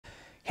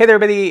Hey there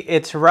everybody,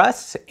 it's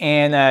Russ,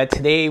 and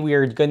today we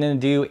are going to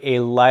do a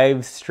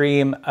live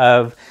stream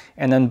of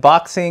an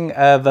unboxing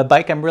of a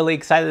bike I'm really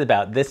excited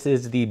about. This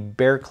is the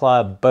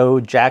Bearclaw Beaux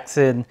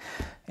Jaxon,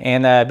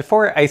 and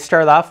before I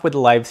start off with the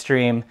live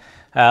stream,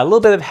 a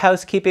little bit of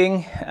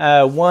housekeeping.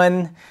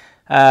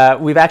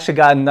 We've actually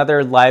got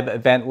another live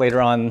event later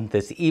on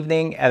this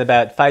evening at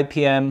about 5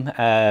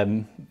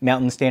 p.m.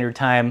 Mountain Standard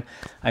Time.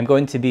 I'm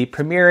going to be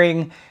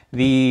premiering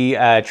the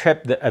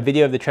a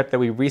video of the trip that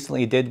we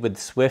recently did with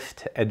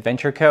Swift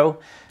Adventure Co.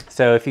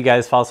 So if you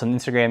guys follow us on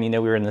Instagram, you know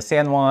we were in the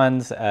San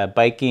Juans,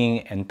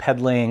 biking and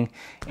pedaling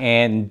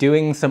and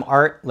doing some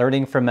art,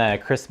 learning from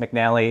Chris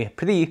McNally,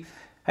 pretty,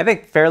 I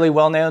think, fairly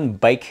well-known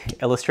bike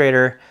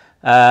illustrator.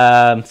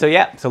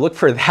 So look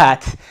for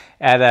that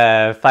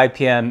at 5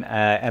 p.m.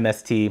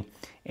 MST.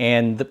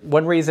 And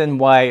one reason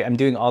why I'm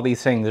doing all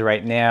these things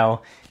right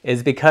now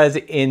is because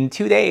in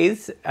 2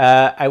 days,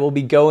 I will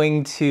be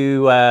going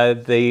to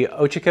the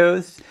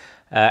Ochocos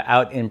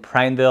out in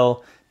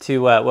Prineville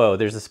to, whoa,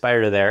 there's a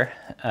spider there,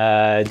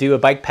 do a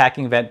bike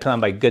packing event put on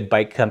by Good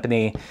Bike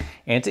Company.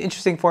 And it's an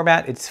interesting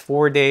format. It's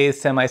 4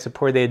 days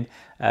semi-supported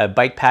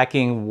bike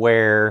packing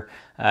where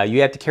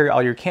you have to carry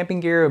all your camping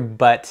gear,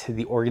 but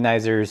the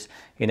organizers,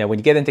 you know, when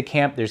you get into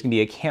camp, there's gonna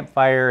be a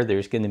campfire,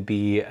 there's gonna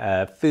be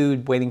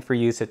food waiting for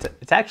you. So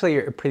it's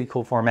actually a pretty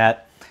cool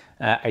format.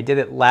 I did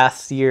it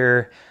last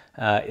year.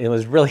 It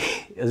was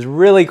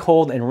really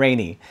cold and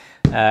rainy.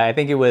 I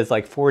think it was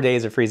like 4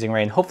 days of freezing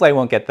rain. Hopefully I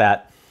won't get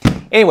that.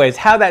 Anyways,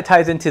 how that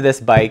ties into this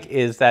bike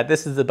is that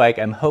this is the bike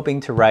I'm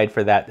hoping to ride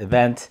for that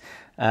event.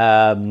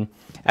 I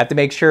have to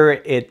make sure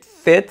it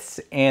fits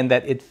and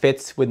that it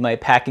fits with my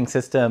packing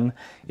system.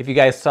 If you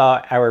guys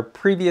saw our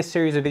previous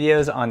series of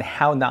videos on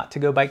how not to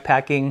go bike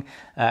packing,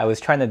 I was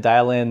trying to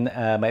dial in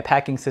my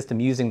packing system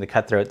using the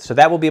Cutthroat. So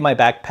that will be my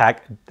backpack.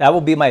 That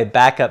will be my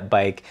backup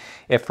bike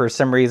if for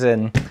some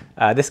reason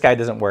this guy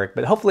doesn't work.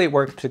 But hopefully it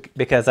worked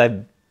because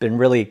I've been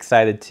really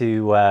excited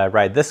to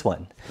ride this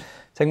one.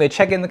 So I'm going to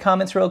check in the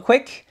comments real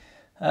quick.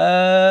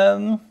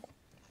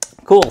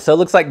 Cool, so it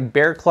looks like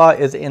Bearclaw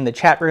is in the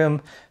chat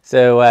room.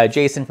 So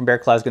Jason from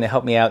Bearclaw is going to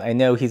help me out. I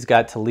know he's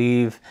got to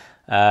leave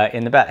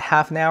in about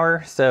half an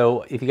hour.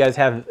 So if you guys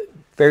have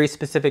very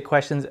specific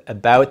questions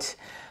about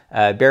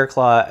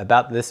Bearclaw,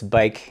 about this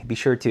bike, be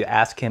sure to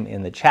ask him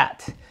in the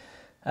chat.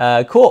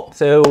 Cool,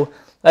 so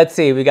let's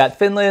see. We got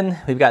Finland,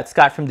 we've got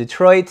Scott from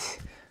Detroit,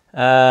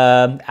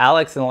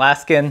 Alex and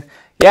Alaskan.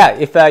 Yeah,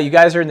 if you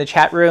guys are in the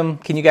chat room,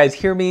 can you guys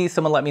hear me?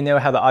 Someone let me know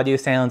how the audio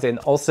sounds, and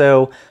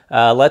also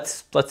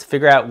let's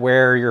figure out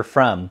where you're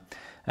from.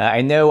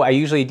 I know I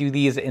usually do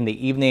these in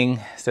the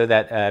evening so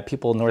that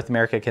people in North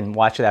America can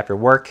watch it after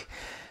work,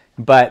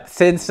 but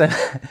since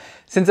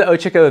since the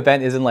Ochoco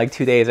event is in like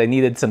 2 days, I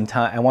needed some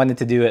time. I wanted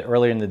to do it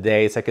earlier in the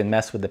day so I can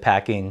mess with the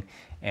packing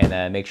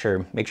and make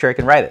sure I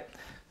can ride it.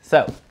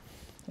 So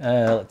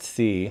let's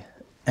see.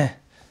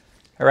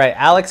 All right,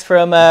 Alex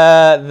from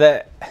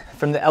the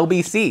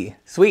LBC.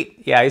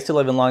 Sweet. Yeah, I used to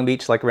live in Long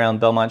Beach, like around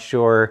Belmont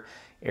Shore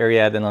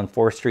area, then on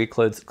 4th Street,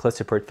 close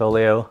to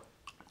Portfolio.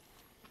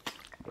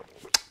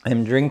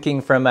 I'm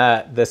drinking from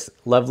this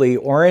lovely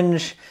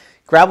orange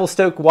Gravel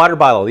Stoke water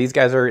bottle. These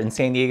guys are in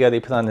San Diego. They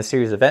put on a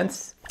series of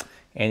events.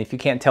 And if you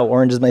can't tell,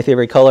 orange is my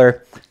favorite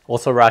color.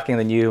 Also rocking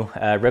the new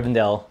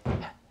Rivendell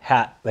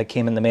hat that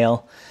came in the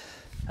mail.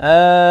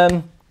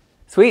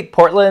 Sweet,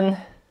 Portland.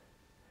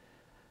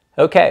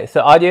 Okay,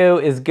 so audio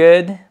is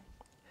good.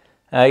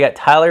 I got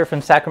Tyler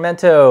from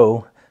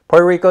Sacramento,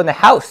 Puerto Rico in the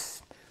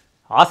house.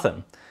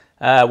 Awesome.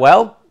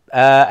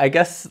 I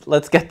guess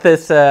let's get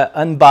this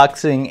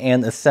unboxing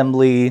and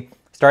assembly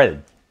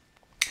started.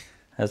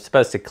 I was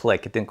supposed to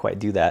click, it didn't quite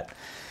do that.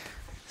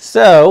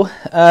 So,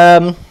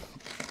 I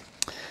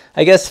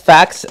guess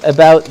facts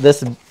about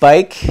this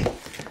bike.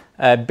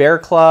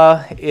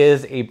 Bearclaw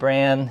is a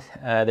brand.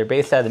 They're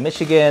based out of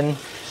Michigan.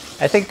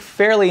 I think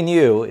fairly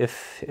new,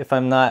 if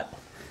I'm not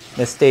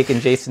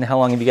mistaken. Jason, how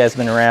long have you guys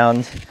been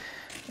around?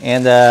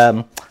 And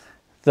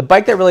the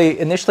bike that really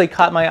initially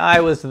caught my eye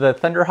was the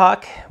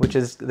Thunderhawk, which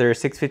is their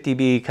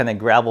 650B kind of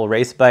gravel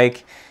race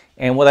bike.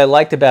 And what I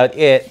liked about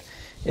it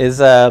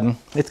is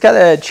it's got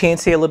a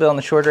chainstay a little bit on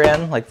the shorter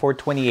end, like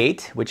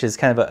 428, which is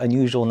kind of an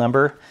unusual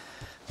number.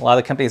 A lot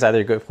of companies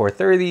either go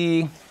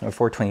 430 or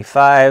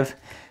 425.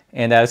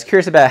 And I was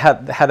curious about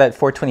how that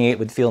 428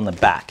 would feel in the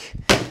back.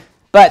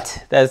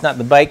 But that is not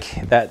the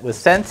bike that was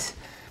sent.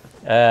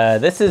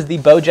 This is the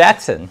Beaux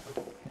Jaxon.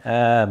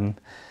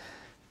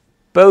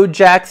 Beaux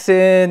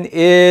Jaxon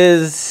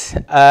is,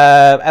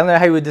 I don't know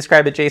how you would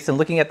describe it, Jason.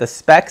 Looking at the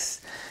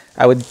specs,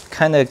 I would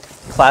kind of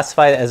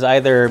classify it as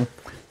either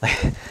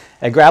like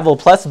a gravel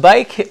plus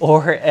bike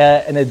or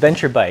an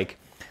adventure bike.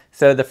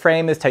 So the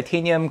frame is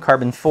titanium,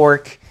 carbon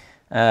fork,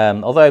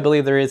 although I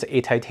believe there is a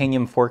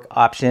titanium fork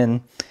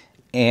option,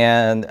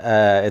 and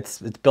it's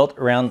built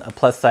around a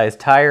plus size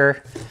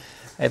tire.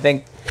 I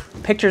think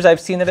pictures I've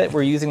seen of it,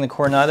 we're using the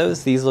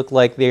Coronados. These look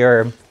like they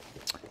are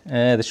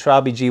the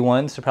Schraube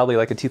G1, so probably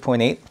like a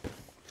 2.8.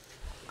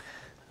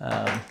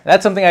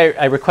 That's something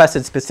I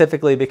requested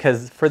specifically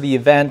because for the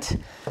event,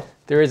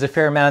 there is a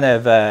fair amount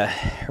of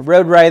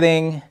road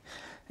riding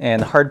and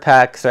hard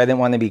pack, so I didn't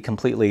want to be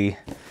completely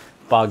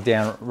bogged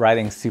down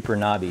riding super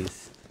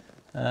knobbies.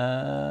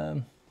 Yeah,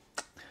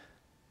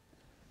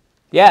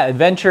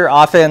 adventure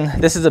often.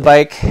 This is a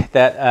bike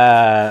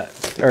that,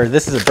 or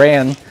this is a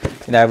brand,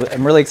 you know,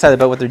 I'm really excited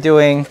about what they're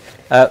doing.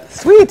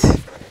 Sweet,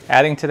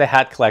 adding to the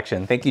hat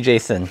collection. Thank you,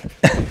 Jason.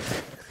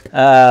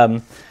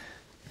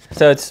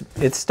 So it's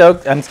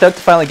stoked. I'm stoked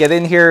to finally get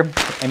in here.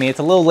 I mean, it's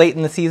a little late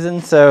in the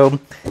season, so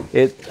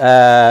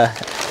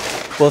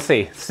we'll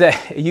see. So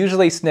it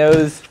usually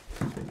snows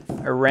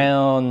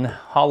around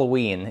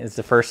Halloween is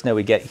the first snow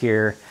we get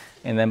here,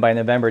 and then by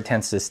November it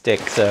tends to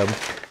stick. So I'm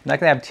not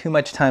gonna have too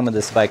much time with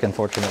this bike,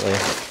 unfortunately,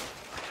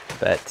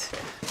 but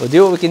we'll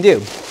do what we can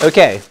do.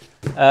 Okay,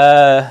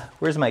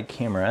 where's my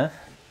camera?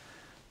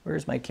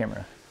 Where's my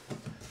camera?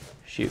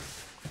 Shoot,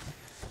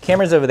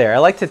 camera's over there. I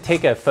like to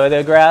take a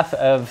photograph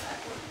of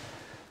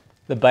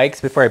the bikes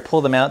before I pull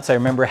them out so I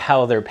remember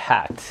how they're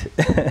packed.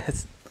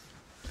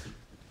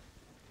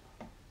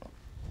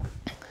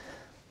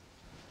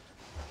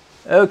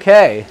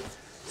 Okay,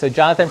 so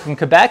Jonathan from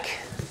Quebec.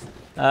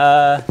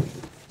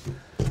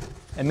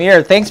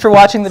 Amir, thanks for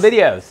watching the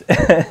videos.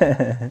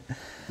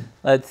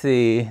 Let's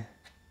see.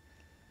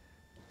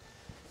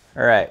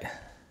 All right.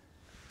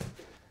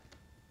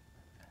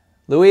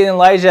 Louis and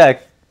Elijah,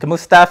 ¿cómo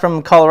está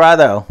from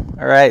Colorado?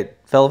 All right,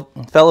 fellow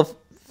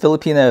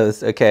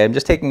Filipinos. Okay, I'm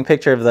just taking a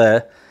picture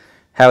of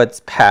how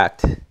it's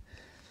packed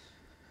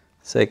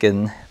so I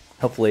can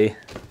hopefully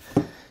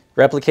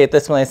replicate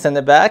this when I send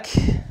it back.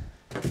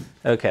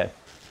 Okay.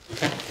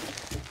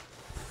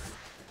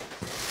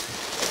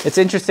 It's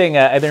interesting,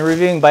 I've been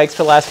reviewing bikes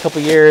for the last couple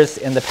years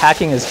and the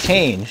packing has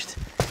changed.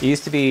 It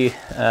used to be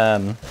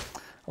a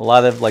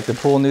lot of like the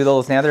pool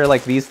noodles. Now they're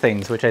like these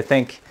things, which I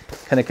think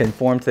kind of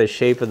conform to the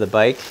shape of the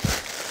bike,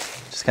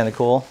 which is kind of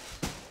cool.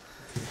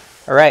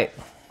 All right.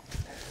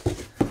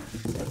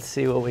 Let's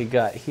see what we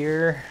got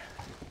here.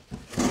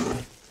 I'm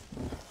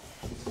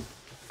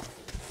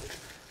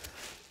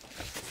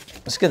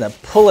just gonna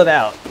pull it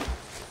out.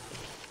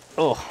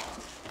 Oh.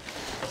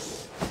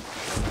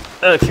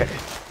 Okay.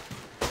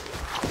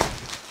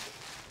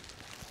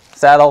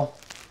 Saddle.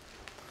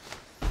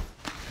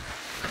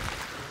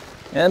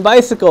 And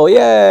bicycle,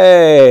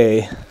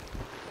 yay!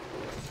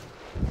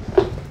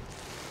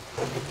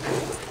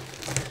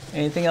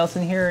 Anything else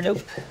in here?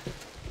 Nope.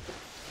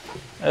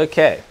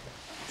 Okay,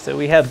 so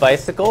we have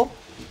bicycle,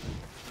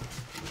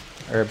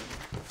 or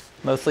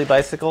mostly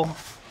bicycle.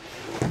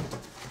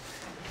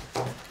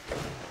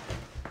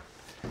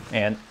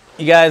 And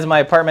you guys, my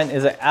apartment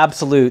is an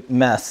absolute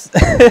mess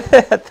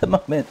at the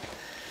moment.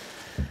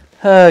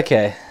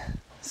 Okay,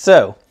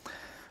 so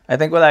I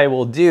think what I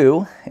will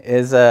do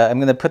is I'm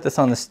going to put this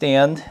on the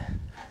stand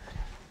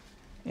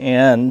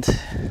and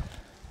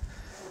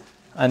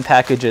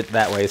unpackage it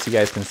that way so you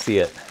guys can see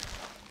it.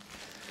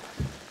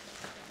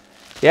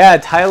 Yeah,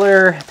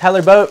 Tyler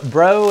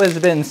Bro has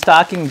been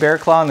stalking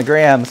Bearclaw on the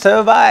gram. So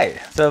have I.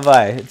 So have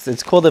I.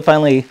 It's cool to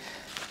finally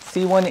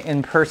see one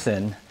in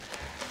person.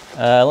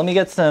 Let me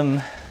get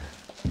some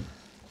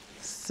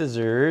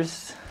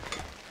scissors.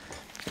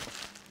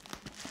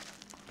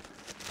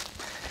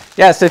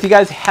 Yeah, so if you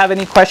guys have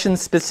any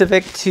questions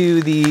specific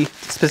to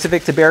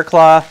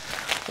Bearclaw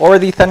or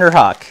the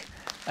Thunderhawk,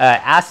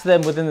 ask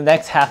them within the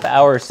next half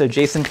hour so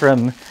Jason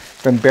from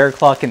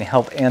Bearclaw can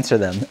help answer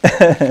them.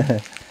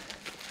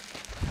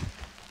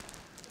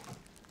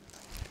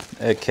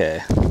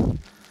 Okay.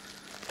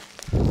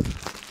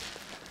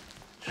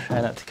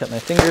 Try not to cut my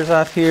fingers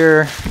off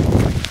here.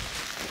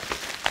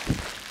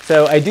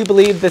 So I do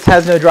believe this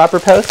has no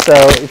dropper post, so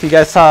if you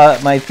guys saw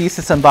my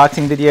thesis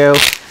unboxing video,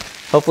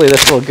 hopefully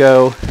this will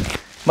go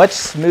much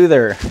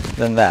smoother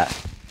than that.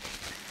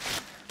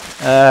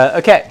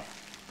 Okay,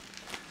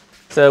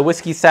 so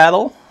whiskey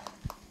saddle,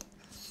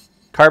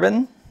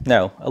 carbon,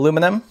 no,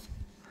 aluminum.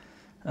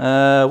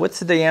 What's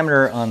the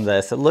diameter on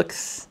this? It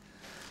looks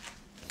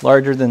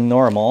larger than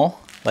normal.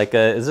 Like,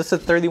 is this a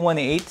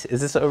 31/8? Is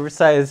this an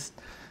oversized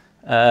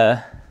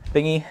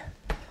thingy?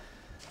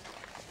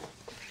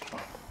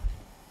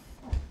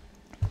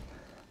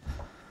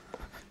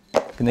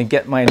 Gonna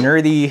get my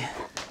nerdy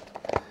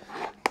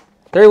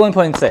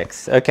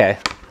 31.6. Okay,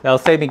 that'll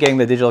save me getting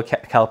the digital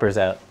calipers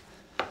out.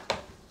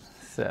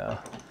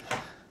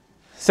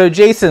 So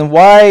Jason,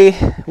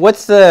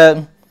 what's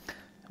the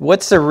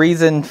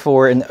reason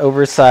for an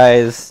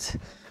oversized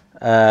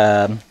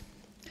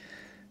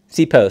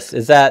C-post?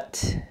 Is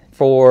that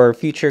for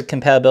future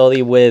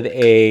compatibility with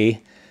a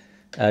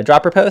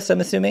dropper post, I'm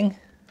assuming?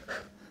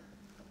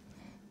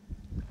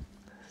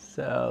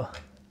 So,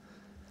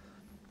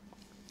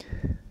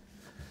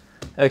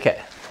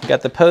 okay,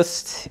 got the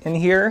post in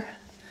here.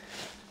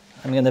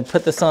 I'm going to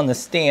put this on the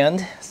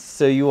stand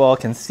so you all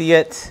can see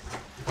it.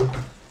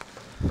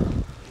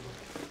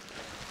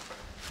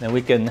 Then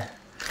we can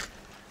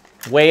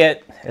weigh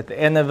it at the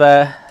end of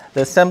the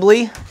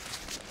assembly.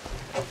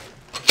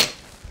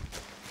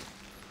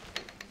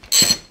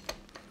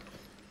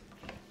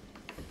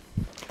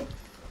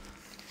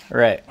 All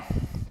right.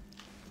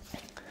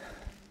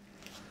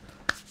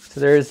 So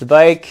there's the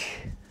bike.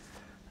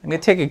 I'm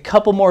gonna take a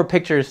couple more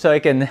pictures so I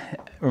can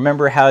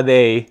remember how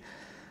they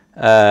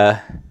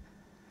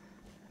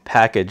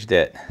packaged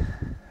it.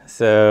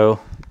 So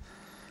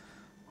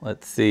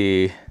let's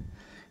see.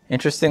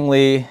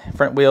 Interestingly,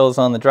 front wheels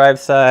on the drive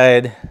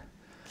side.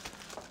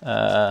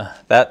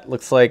 That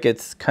looks like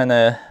it's kind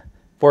of,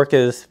 fork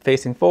is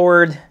facing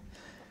forward.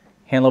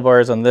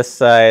 Handlebars on this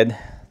side.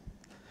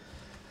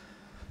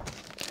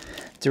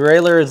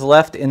 Derailleur is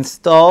left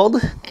installed.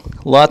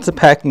 Lots of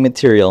packing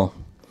material.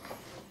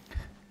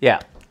 Yeah.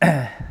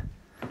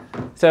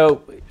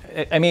 So,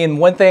 I mean,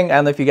 one thing, I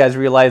don't know if you guys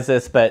realize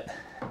this, but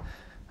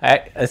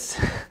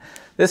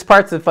this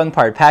part's the fun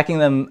part. Packing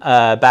them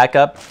back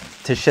up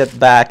to ship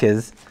back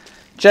is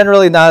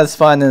generally not as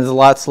fun and is a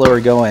lot slower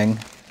going.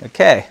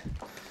 Okay.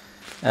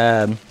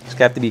 Just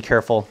have to be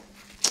careful.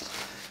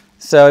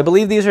 So I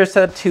believe these are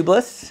set up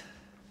tubeless.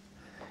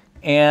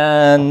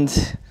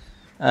 And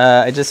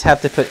I just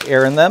have to put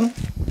air in them.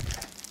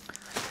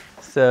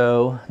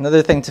 So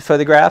another thing to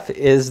photograph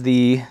is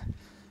the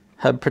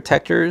hub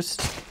protectors.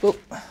 Oop.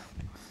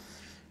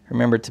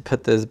 Remember to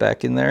put those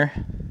back in there.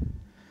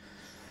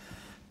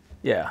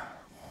 Yeah.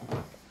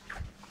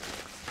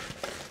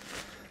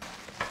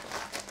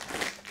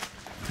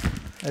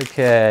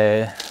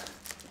 Okay.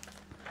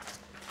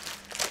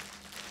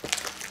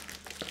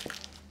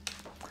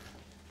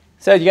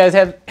 So do you guys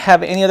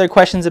have any other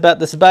questions about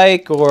this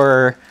bike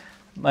or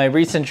my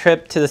recent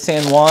trip to the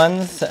San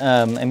Juans?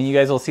 I mean, you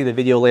guys will see the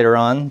video later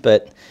on,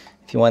 but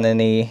if you want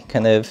any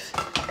kind of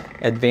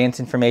advanced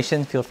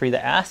information, feel free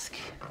to ask.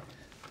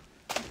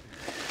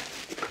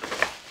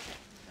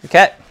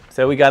 Okay,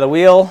 so we got a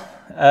wheel,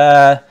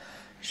 Schwabe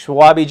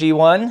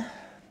G1,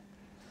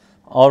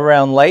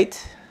 all-around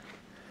light.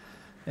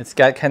 It's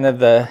got kind of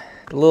the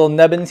little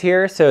nubbins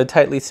here, so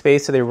tightly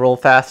spaced so they roll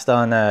fast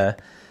on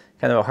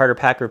kind of a harder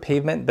pack or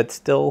pavement, but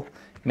still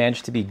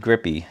manage to be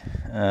grippy.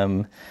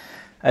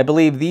 I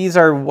believe these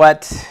are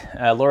what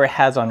Laura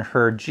has on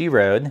her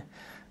G-Road.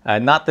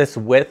 Not this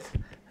width,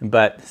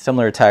 but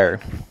similar tire.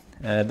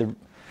 The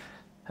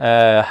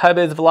hub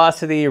is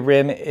Velocity,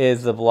 rim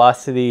is the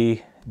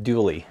Velocity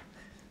Dually.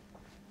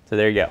 So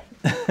there you go.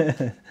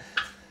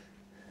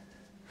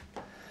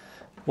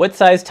 What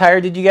size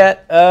tire did you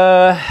get?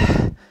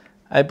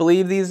 I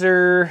believe these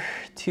are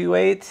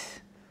 2.8.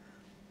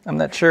 I'm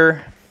not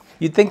sure.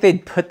 You'd think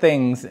they'd put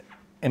things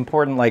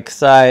important like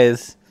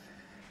size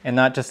and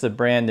not just the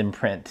brand and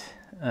print.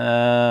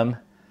 It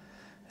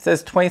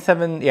says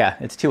 27, yeah,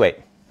 it's 2.8,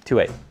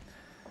 2.8.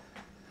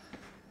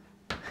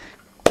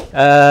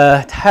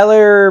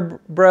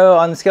 Tyler, bro,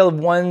 on the scale of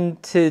 1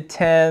 to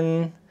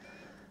 10,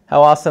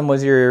 how awesome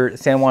was your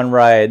San Juan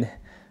ride?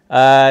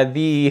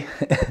 The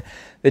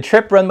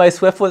trip run by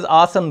Swift was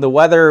awesome. The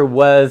weather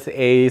was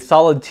a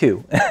solid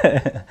 2.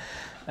 You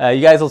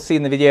guys will see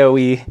in the video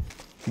we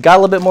got a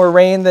little bit more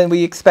rain than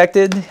we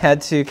expected.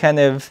 Had to kind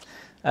of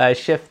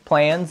shift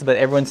plans, but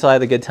everyone still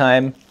had a good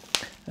time.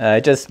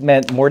 It just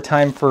meant more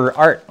time for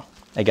art,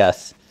 I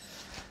guess.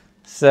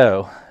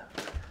 So,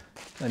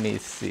 let me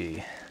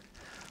see.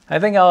 I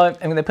think I'm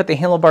going to put the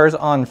handlebars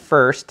on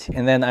first,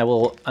 and then I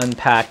will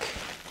unpack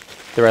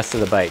the rest of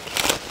the bike.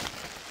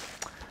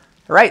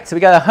 All right, so we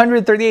got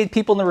 138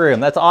 people in the room.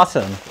 That's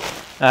awesome.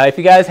 If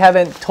you guys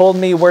haven't told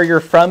me where you're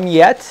from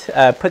yet,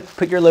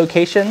 put your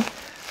location.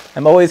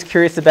 I'm always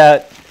curious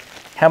about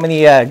how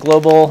many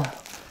global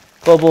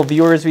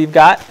viewers we've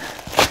got.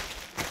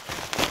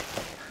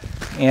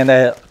 And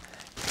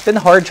it's been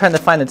hard trying to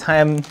find a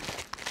time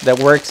that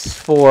works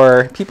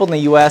for people in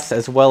the US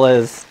as well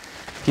as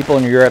people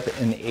in Europe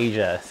and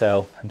Asia.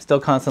 So I'm still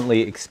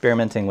constantly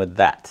experimenting with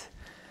that.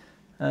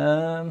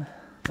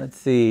 Let's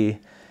see.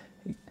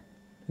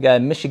 We got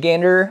a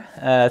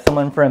Michigander,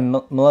 someone from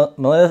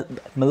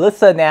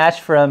Melissa Nash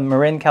from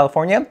Marin,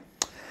 California.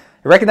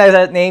 I recognize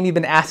that name. You've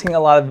been asking a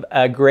lot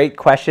of great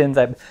questions.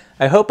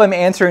 I hope I'm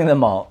answering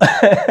them all.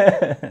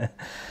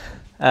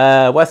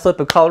 West Lip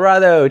of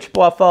Colorado,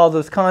 Chippewa Falls,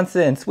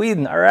 Wisconsin,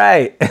 Sweden. All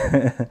right.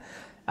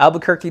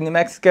 Albuquerque, New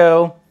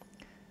Mexico.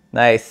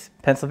 Nice.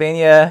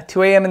 Pennsylvania,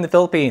 2 a.m. in the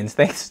Philippines.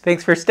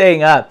 Thanks for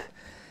staying up.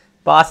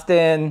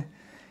 Boston,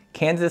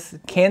 Kansas,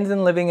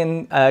 living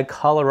in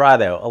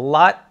Colorado.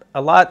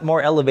 A lot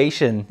more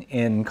elevation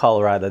in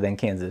Colorado than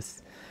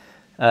Kansas.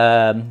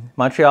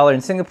 Montreal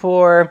and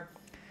Singapore.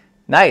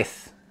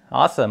 Nice.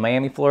 Awesome.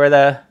 Miami,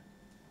 Florida.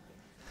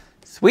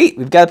 Sweet.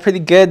 We've got a pretty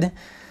good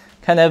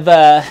kind of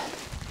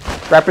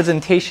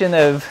representation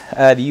of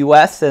the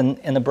US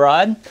and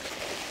abroad.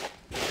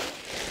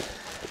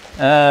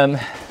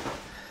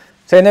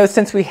 So I know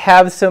since we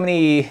have so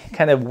many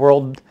kind of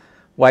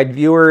worldwide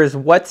viewers,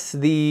 what's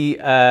the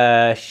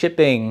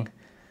shipping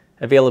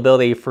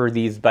availability for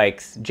these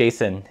bikes,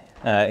 Jason,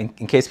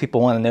 in case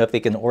people want to know if they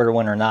can order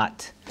one or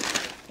not?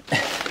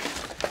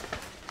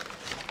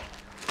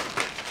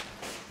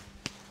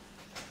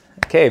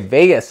 Okay,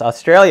 Vegas,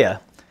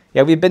 Australia.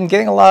 Yeah, we've been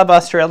getting a lot of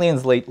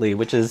Australians lately,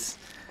 which is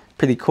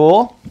pretty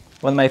cool.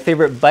 One of my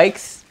favorite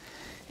bikes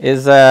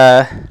is,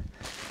 or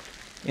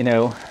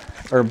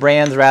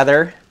brands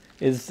rather,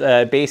 is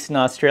based in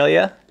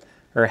Australia.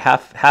 or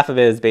half of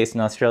it is based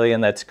in Australia,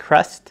 and that's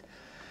Crust,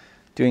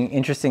 doing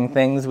interesting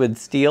things with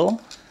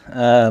steel.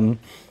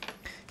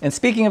 And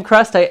speaking of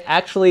Crust, I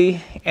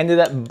actually ended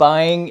up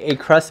buying a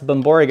Crust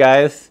Bambora,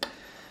 guys.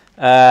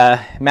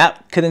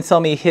 Matt couldn't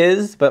sell me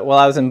his, but while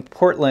I was in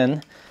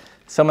Portland,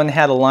 someone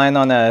had a line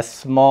on a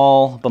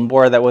small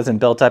Bambora that wasn't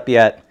built up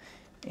yet,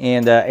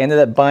 and ended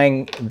up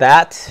buying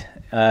that.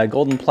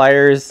 Golden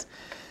Pliers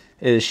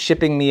is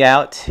shipping me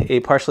out a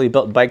partially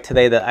built bike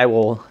today that I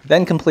will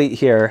then complete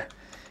here,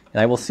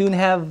 and I will soon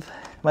have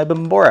my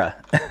Bambora.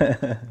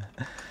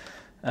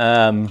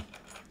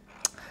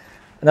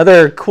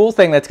 Another cool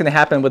thing that's going to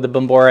happen with the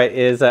Bambora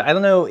is, I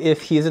don't know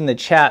if he's in the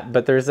chat,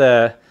 but there's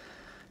a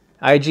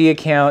IG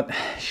account,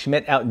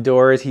 Schmidt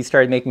Outdoors. He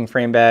started making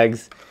frame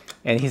bags,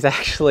 and he's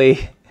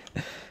actually,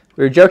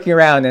 we were joking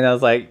around, and I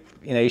was like,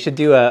 you know, you should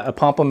do a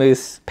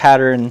Pomplamoose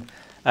pattern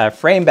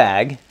frame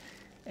bag.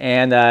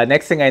 And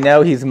next thing I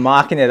know, he's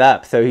mocking it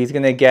up. So he's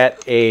going to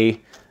get a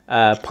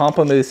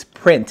Pomplamoose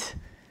print,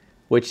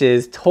 which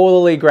is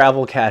totally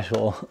gravel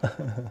casual.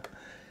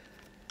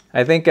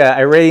 I think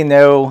I already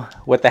know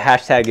what the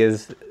hashtag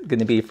is going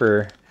to be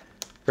for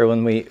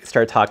when we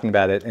start talking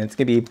about it. And it's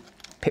going to be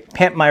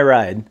Pimp My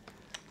Ride.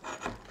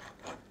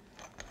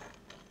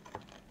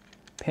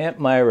 Pimp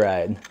My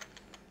Ride.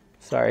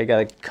 Sorry, I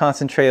got to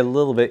concentrate a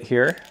little bit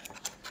here.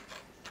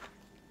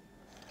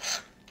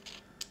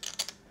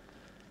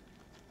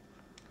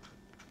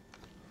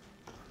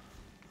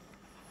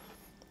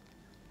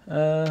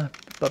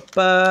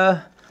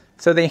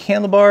 So the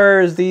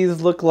handlebars,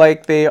 these look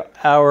like they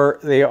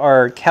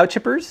are cow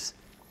chippers.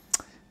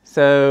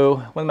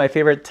 So one of my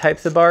favorite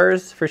types of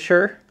bars for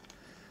sure.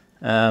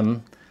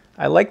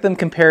 I like them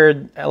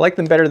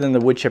better than the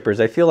wood chippers.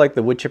 I feel like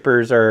the wood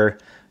chippers are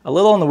a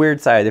little on the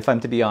weird side, if I'm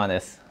to be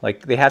honest.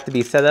 Like, they have to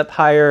be set up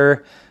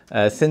higher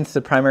since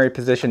the primary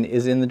position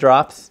is in the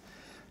drops.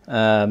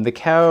 The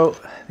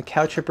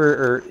cow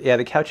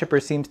chipper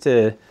seems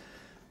to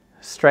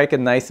strike a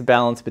nice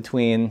balance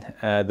between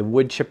the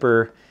wood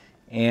chipper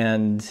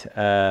and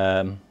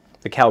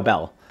the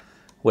cowbell,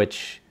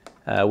 which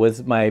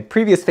was my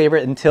previous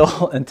favorite until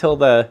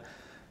the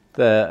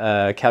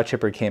cow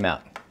chipper came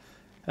out.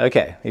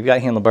 Okay, we've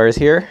got handlebars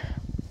here.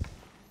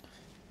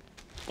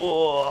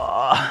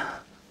 Oh.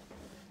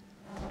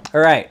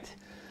 All right.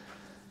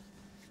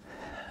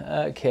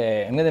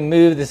 Okay, I'm gonna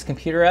move this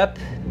computer up.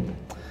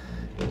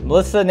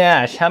 Melissa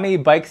Nash, how many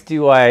bikes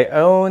do I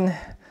own?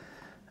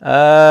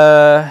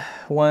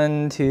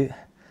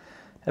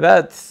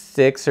 About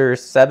 6 or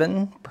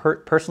 7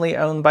 personally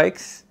owned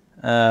bikes.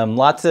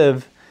 Lots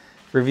of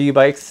review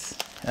bikes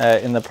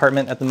in the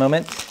apartment at the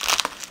moment,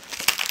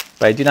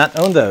 but I do not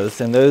own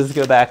those, and those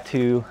go back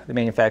to the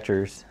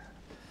manufacturers.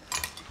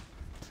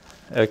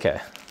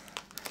 Okay.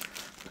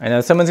 I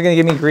know someone's going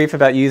to give me grief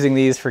about using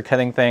these for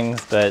cutting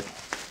things, but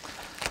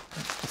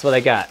that's what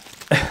I got.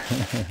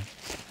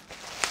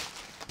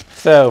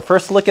 So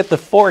first look at the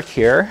fork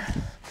here.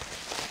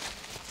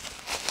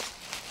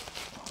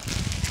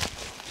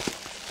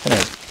 I'm kind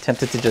of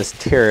tempted to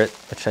just tear it,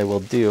 which I will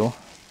do.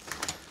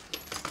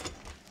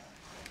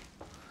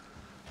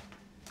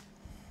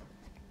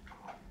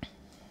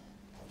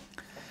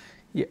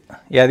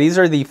 Yeah, these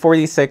are the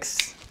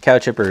 46 cow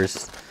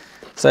chippers.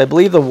 So I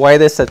believe the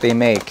widest that they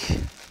make.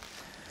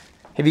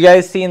 Have you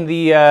guys seen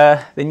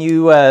the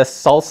new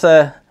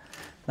the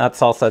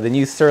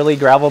new Surly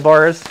gravel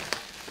bars?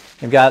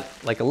 They've got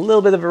like a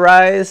little bit of a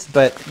rise,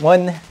 but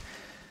one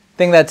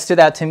thing that stood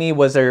out to me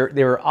was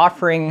they were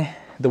offering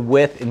the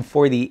width in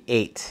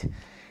 48.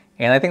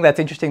 And I think that's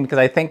interesting because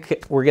I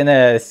think we're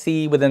gonna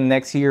see within the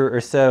next year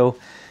or so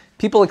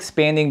people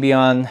expanding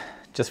beyond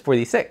just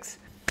 46.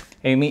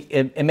 I mean,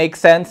 it makes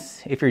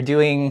sense if you're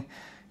doing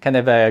kind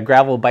of a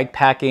gravel bike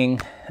packing.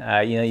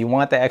 You know, you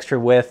want the extra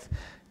width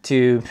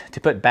to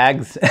put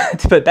bags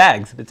to put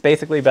bags. It's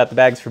basically about the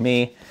bags for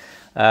me.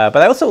 But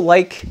I also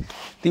like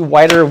the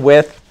wider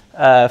width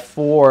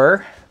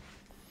for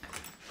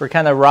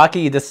kind of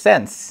rocky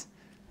descents.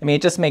 I mean,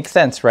 it just makes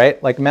sense,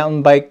 right? Like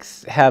mountain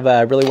bikes have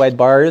really wide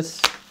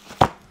bars,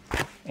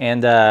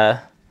 and so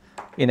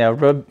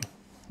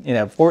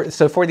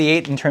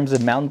 48 in terms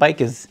of mountain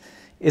bike is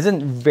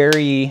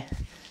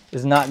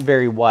not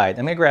very wide.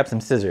 I'm gonna grab some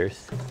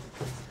scissors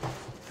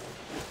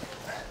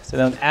so I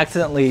don't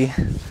accidentally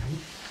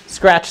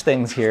scratch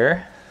things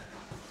here.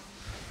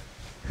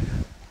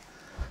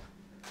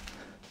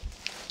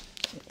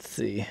 Let's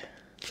see.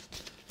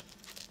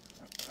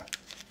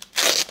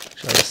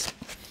 Should I just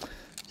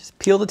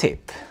peel the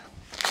tape?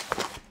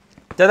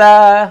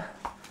 Ta-da!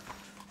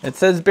 It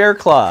says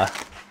Bearclaw.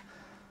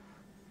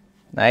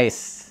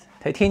 Nice.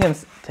 Titanium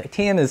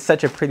is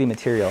such a pretty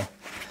material.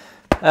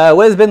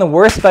 What has been the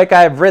worst bike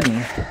I've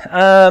ridden?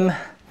 I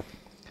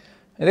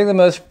think the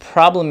most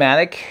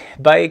problematic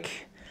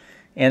bike,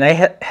 and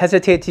I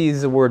hesitate to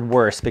use the word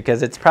worst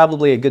because it's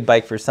probably a good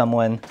bike for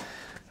someone,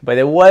 but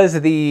it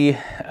was the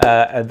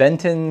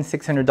Aventon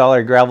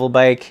 $600 gravel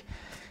bike,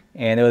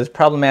 and it was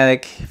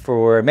problematic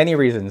for many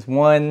reasons.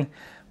 One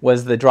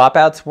was the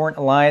dropouts weren't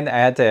aligned. I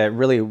had to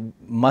really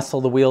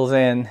muscle the wheels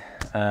in.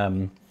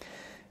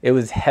 It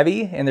was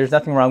heavy, and there's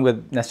nothing wrong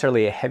with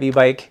necessarily a heavy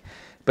bike,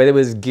 but it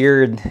was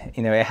geared,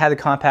 you know, it had a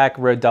compact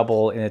road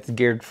double, and it's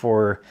geared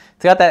for,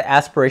 it's got that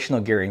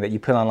aspirational gearing that you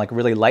put on like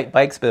really light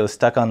bikes, but it was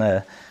stuck on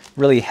a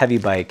really heavy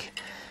bike.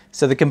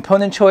 So the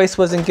component choice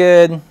wasn't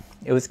good.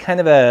 It was kind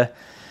of a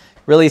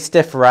really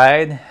stiff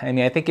ride. I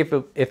mean, I think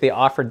if they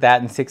offered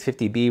that in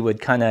 650B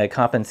would kind of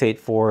compensate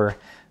for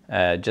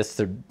just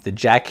the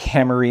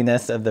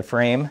jackhammeriness of the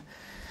frame.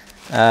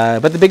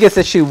 But the biggest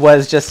issue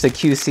was just the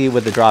QC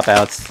with the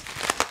dropouts.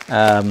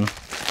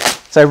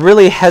 So I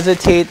really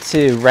hesitate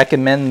to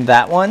recommend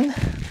that one.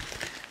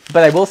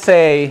 But I will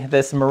say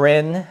this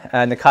Marin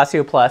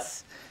Nicasio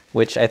Plus,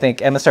 which I think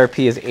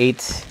MSRP is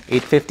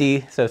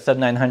 $850, so sub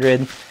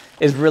 900,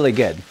 is really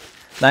good.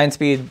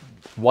 9-speed,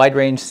 wide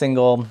range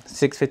single,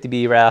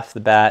 650B right off the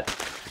bat.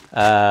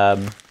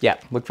 Yeah,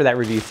 look for that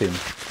review soon.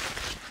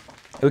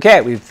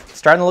 Okay, we've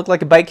starting to look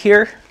like a bike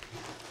here.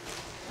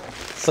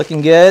 It's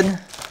looking good.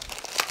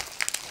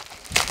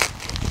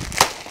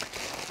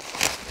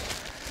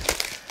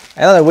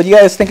 I don't know, what do you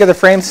guys think of the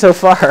frame so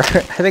far? I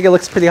think it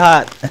looks pretty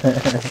hot.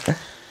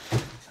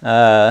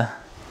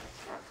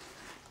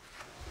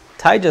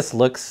 Thai just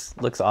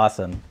looks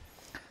awesome.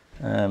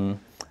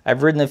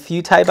 I've ridden a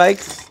few Thai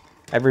bikes.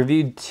 I've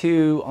reviewed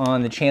 2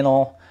 on the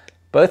channel.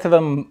 Both of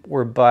them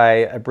were by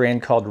a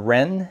brand called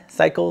Ren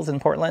Cycles in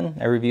Portland.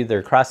 I reviewed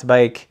their cross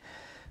bike,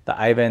 the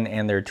Ivan,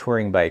 and their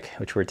touring bike,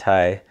 which were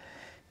Thai.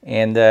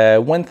 And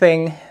one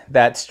thing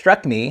that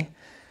struck me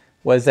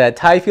was that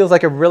Thai feels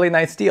like a really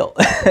nice deal.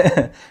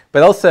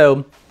 But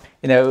also,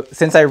 you know,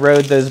 since I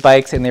rode those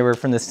bikes and they were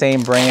from the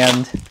same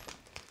brand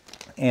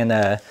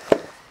and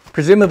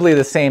presumably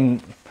the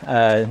same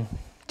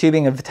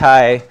tubing of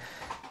Thai,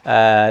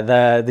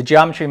 the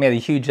geometry made a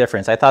huge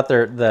difference. I thought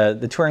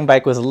the touring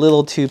bike was a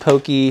little too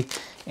pokey,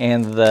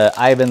 and the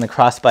Ivan, the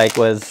cross bike,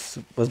 was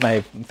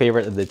my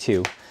favorite of the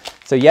 2.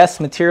 So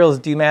yes, materials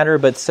do matter,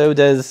 but so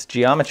does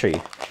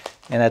geometry.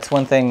 And that's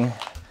one thing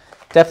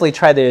definitely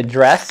try to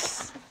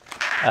address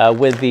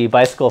with the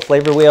bicycle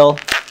flavor wheel.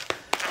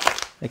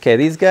 Okay,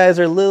 these guys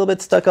are a little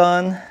bit stuck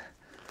on,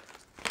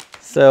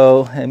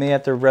 so I may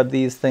have to rub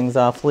these things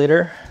off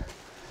later.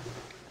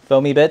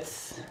 Foamy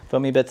bits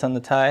on the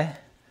Thai.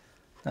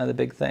 Not a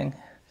big thing.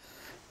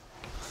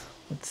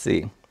 Let's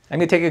see. I'm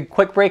going to take a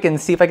quick break and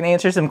see if I can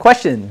answer some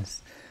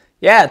questions.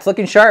 Yeah, it's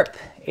looking sharp.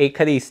 8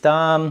 Cuddy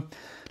Stom.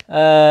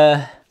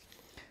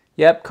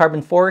 Yep,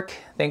 carbon fork.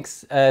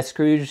 Thanks,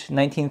 Scrooge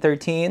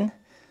 1913.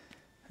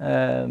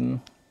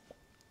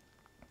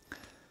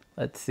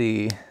 Let's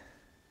see.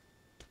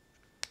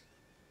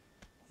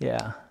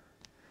 Yeah.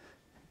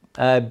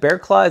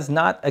 Bearclaw is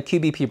not a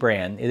QBP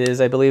brand. It is,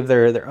 I believe,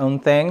 their own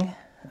thing.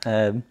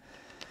 Can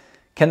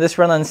this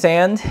run on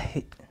sand?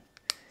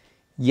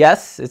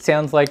 Yes, it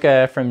sounds like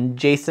from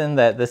Jason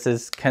that this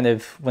is kind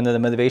of one of the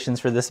motivations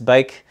for this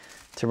bike,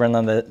 to run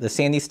on the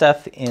sandy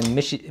stuff in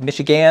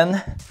Michigan.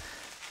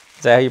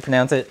 Is that how you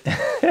pronounce it?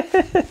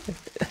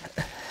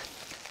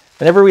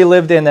 Whenever we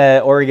lived in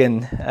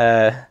Oregon,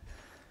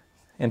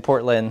 in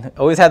Portland,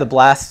 always had a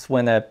blast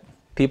when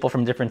people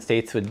from different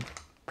states would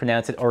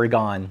pronounce it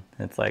Oregon.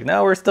 It's like,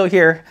 no, we're still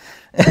here.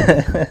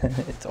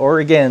 It's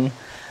Oregon.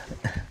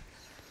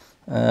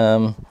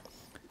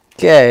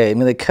 Okay, I'm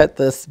gonna cut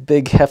this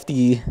big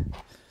hefty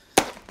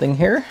thing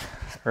here.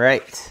 All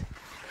right.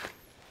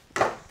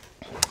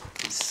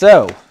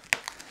 So,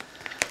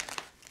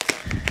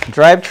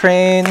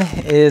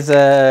 drivetrain is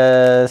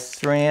a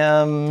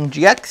SRAM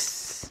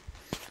GX.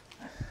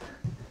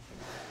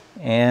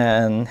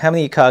 And how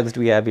many cogs do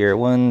we have here?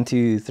 1,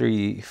 2,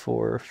 3,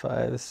 4,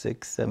 5,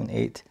 6, 7,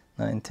 8,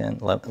 9, 10,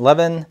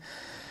 11.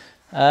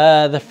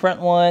 The front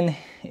one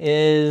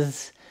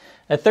is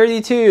a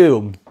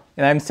 32.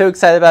 And I'm so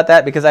excited about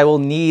that because I will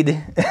need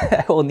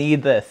I will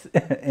need this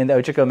in the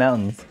Ochiko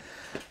Mountains.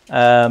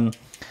 I'm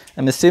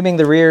assuming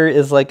the rear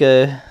is like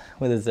a,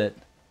 what is it?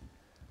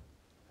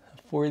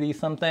 40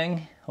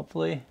 something,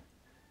 hopefully.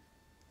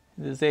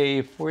 It is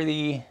a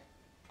 42.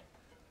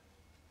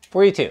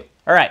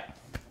 All right.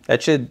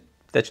 That should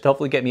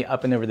hopefully get me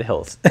up and over the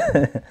hills.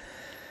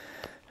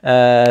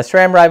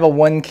 SRAM Rival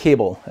 1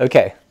 cable.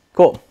 Okay,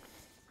 cool.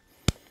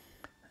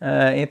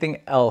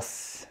 Anything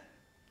else?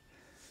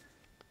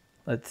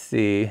 Let's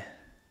see.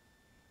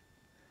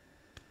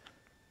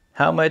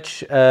 How much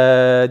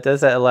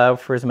does that allow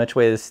for as much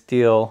weight as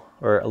steel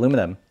or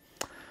aluminum?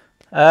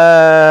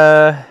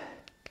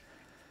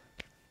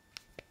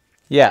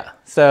 Yeah,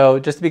 so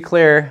just to be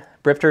clear,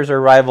 Brifters are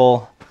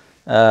Rival.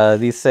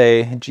 These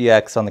say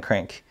GX on the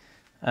crank.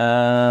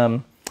 Yeah,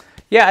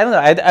 I don't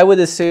know. I would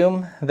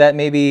assume that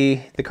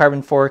maybe the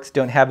carbon forks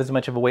don't have as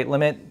much of a weight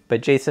limit,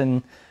 but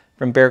Jason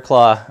from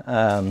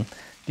Bearclaw,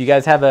 do you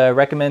guys have a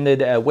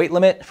recommended weight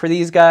limit for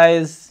these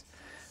guys?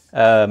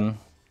 Let me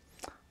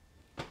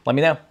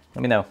know.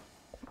 Let me know.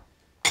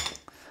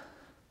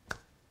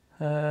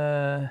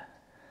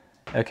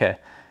 Okay.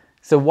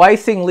 So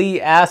Weissing Lee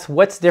asks,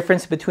 what's the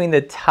difference between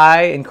the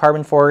Thai and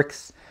carbon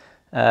forks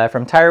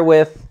from tire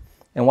width,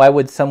 and why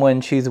would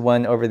someone choose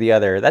one over the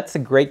other? That's a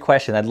great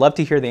question. I'd love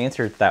to hear the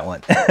answer to that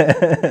one.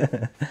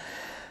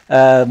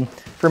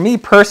 For me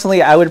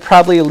personally, I would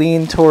probably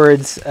lean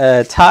towards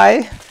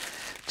tie,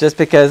 just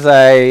because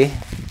I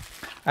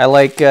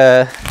like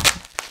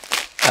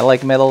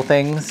metal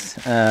things.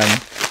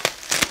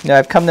 You know,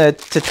 I've come to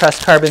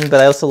trust carbon,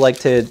 but I also like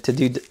to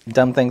do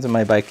dumb things with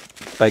my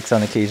bikes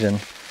on occasion.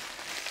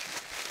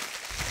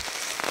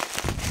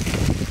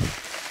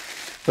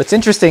 What's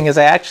interesting is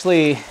I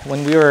actually,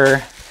 when we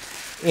were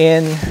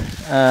in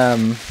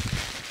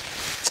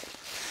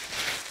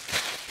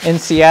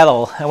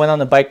Seattle, I went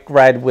on a bike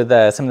ride with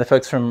some of the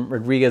folks from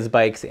Rodriguez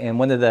Bikes, and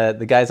one of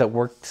the guys that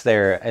works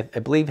there, I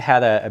believe,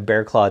 had a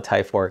Bearclaw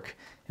tie fork.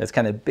 It was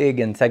kind of big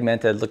and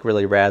segmented, looked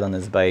really rad on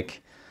his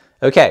bike.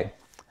 Okay,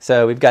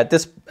 so we've got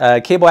this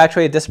cable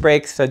actuated disc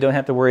brakes, so I don't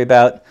have to worry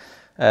about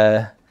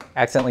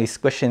accidentally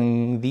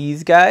squishing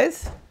these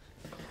guys.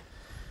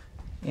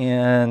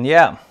 And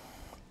yeah,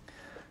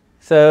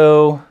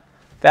 so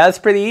that's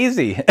pretty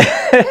easy.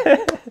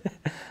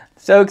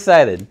 So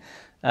excited.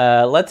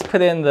 Let's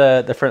put in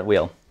the front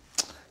wheel,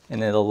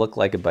 and it'll look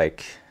like a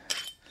bike.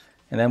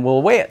 And then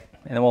we'll weigh it,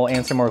 and then we'll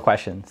answer more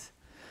questions.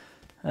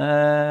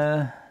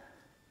 Let's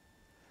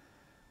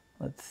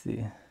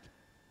see.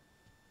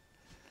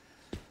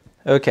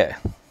 Okay.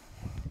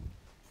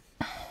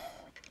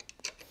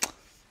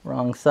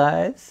 Wrong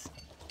size.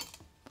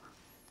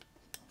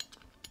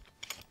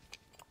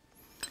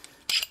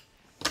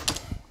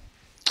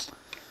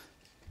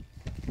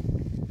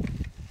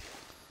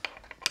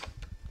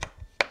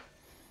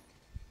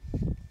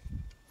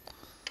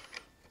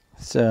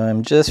 So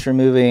I'm just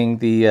removing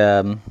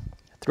the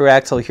through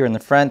axle here in the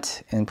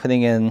front and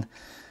putting in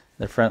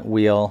the front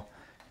wheel,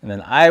 and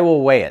then I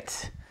will weigh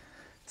it.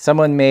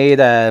 Someone made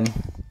I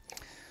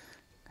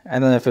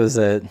don't know if it was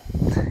a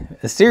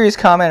serious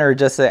comment or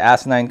just an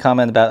asinine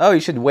comment about, oh, you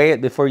should weigh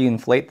it before you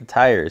inflate the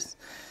tires.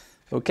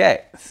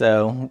 Okay,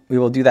 so we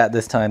will do that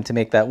this time to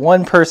make that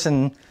one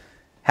person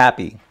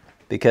happy,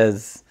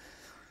 because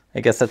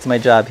I guess that's my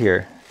job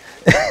here.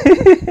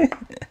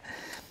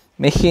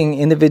 Making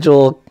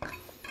individual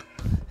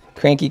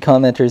cranky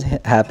commenters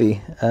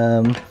happy.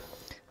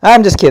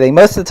 I'm just kidding.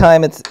 Most of the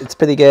time it's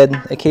pretty good.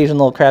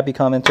 Occasional crappy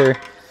commenter,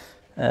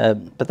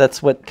 but that's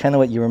kind of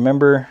what you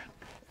remember.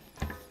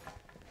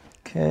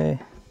 Okay.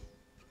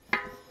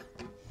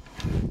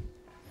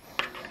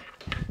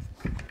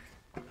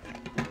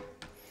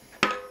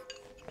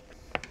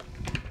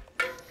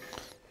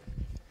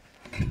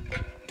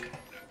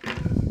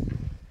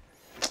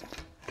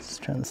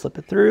 Just trying to slip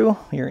it through.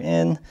 You're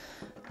in.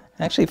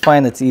 I actually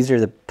find it's easier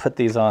to put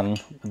these on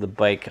the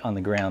bike on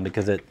the ground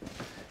because it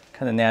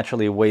kind of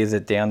naturally weighs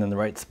it down in the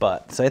right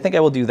spot. So I think I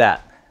will do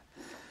that.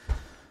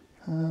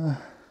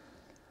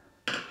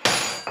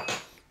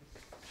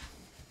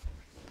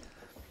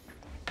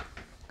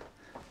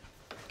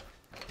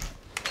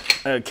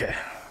 Okay.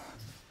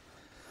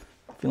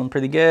 Feeling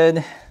pretty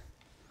good.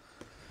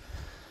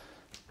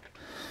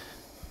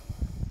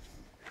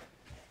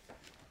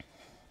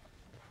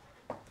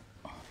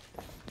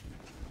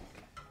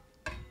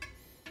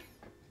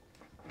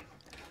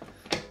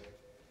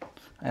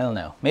 I don't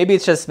know. Maybe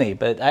it's just me,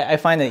 but I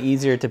find it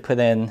easier to put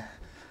in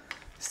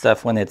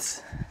stuff when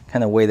it's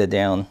kind of weighted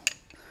down.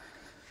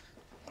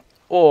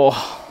 Oh.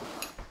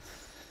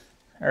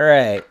 All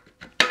right.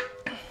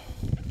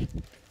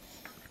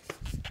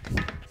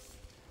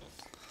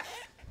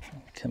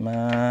 Come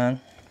on.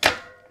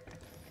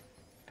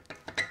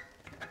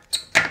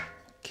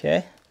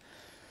 Okay.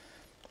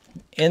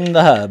 In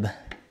the hub.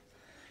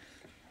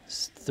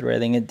 Just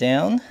threading it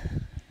down,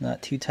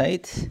 not too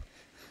tight.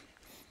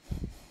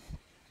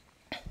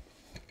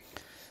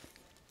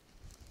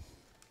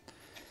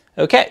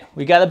 Okay,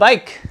 we got a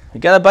bike. We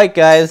got a bike,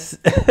 guys.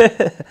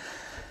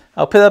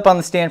 I'll put it up on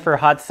the stand for a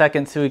hot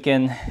second so we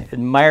can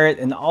admire it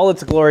in all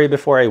its glory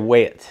before I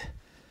weigh it.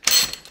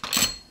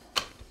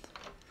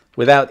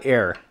 Without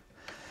air,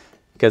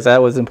 because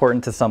that was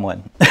important to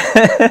someone.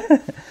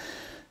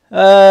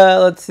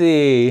 Let's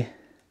see.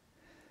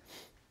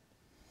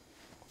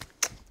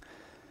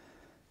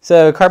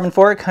 So carbon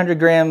fork, 100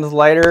 grams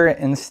lighter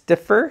and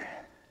stiffer.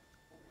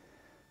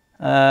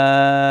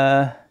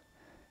 Yeah.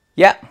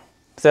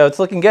 So it's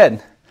looking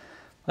good.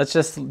 Let's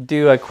just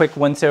do a quick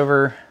once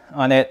over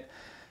on it.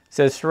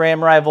 So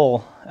SRAM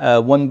Rival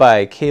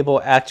 1x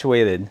cable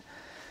actuated.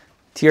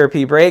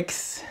 TRP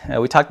brakes.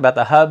 We talked about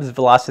the hubs,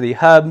 Velocity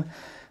hub,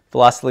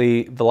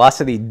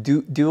 Velocity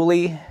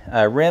dually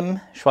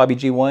rim, Schwalbe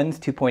G1s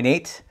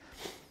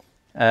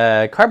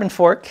 2.8. Carbon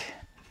fork.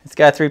 It's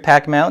got a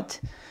 3-pack mount.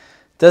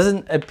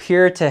 Doesn't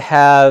appear to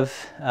have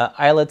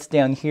eyelets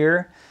down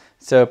here,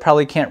 so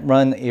probably can't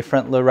run a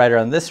front lowrider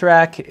on this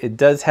rack. It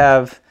does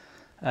have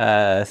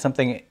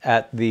something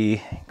at the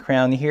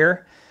crown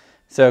here,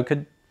 so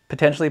could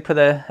potentially put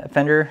a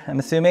fender, I'm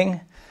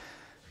assuming.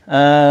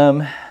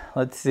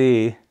 Let's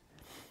see.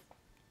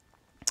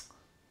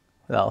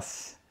 What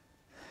else?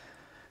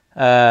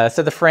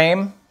 So the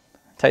frame,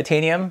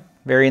 titanium,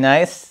 very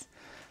nice.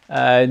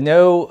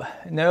 No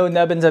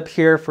nubbins up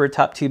here for a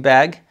top 2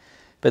 bag,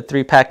 but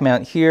 3-pack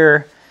mount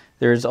here.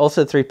 There's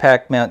also a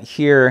 3-pack mount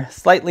here,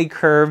 slightly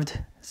curved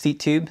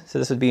seat tube, so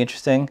this would be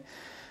interesting.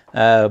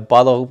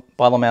 bottle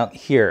mount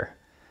here.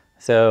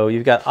 So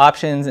you've got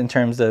options in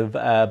terms of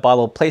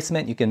bottle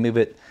placement. You can move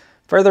it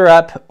further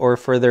up or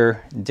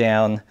further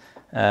down,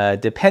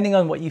 depending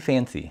on what you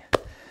fancy.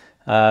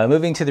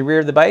 Moving to the rear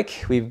of the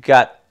bike, we've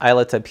got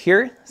eyelets up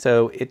here,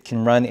 so it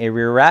can run a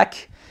rear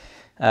rack.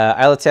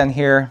 Eyelets down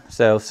here,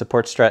 so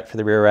support strut for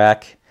the rear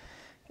rack.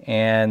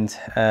 And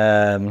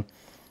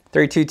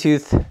 32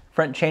 tooth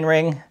front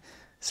chainring,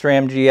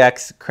 SRAM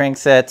GX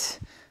crankset,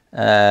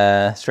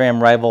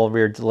 SRAM Rival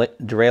rear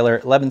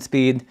derailleur 11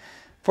 speed,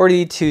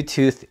 42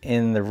 tooth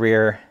in the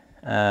rear.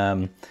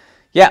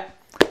 Yeah,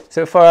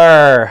 so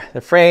far the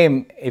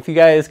frame, if you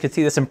guys could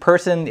see this in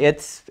person,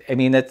 it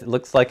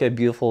looks like a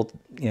beautiful,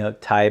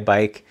 Thai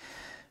bike.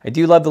 I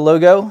do love the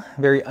logo,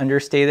 very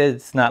understated.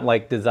 It's not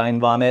like design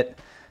vomit.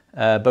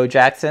 Beaux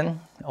Jaxon,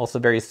 also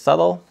very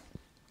subtle.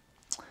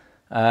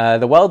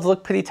 The welds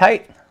look pretty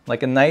tight,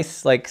 like a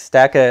nice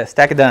stack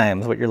of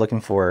dimes, what you're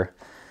looking for.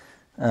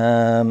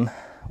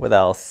 What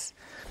else?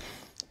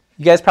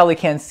 You guys probably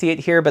can't see it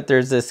here, but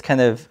there's this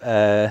kind of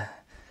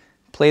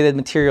plated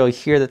material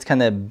here that's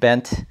kind of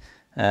bent,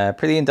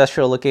 pretty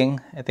industrial looking.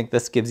 I think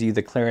this gives you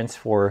the clearance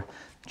for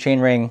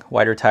chainring,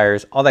 wider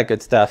tires, all that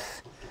good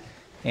stuff.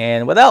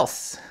 And what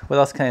else? What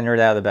else can I nerd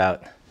out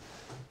about?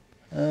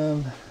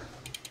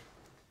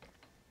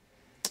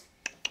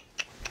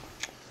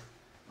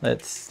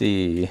 Let's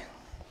see.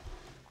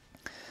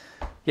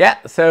 Yeah,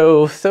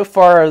 so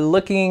far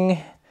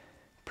looking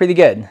pretty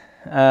good.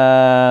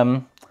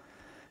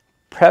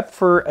 Prep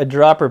for a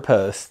dropper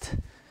post.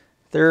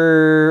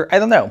 I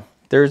don't know.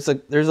 There's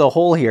a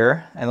hole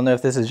here. I don't know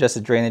if this is just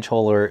a drainage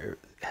hole or it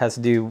has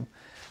to do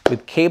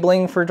with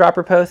cabling for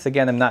dropper posts.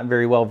 Again, I'm not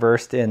very well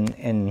versed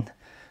in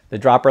the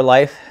dropper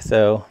life,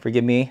 so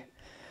forgive me.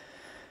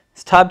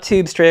 It's top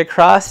tube straight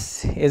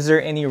across. Is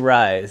there any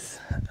rise?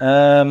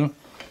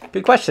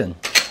 Good question.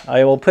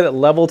 I will put it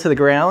level to the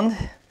ground.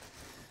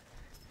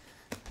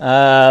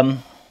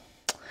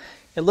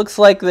 It looks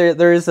like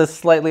there is a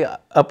slightly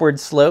upward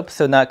slope,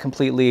 so not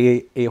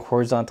completely a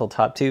horizontal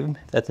top tube.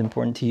 That's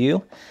important to you.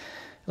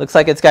 It looks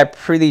like it's got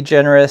pretty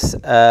generous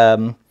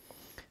frame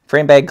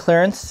bag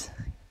clearance.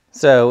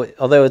 So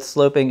although it's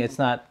sloping, it's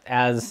not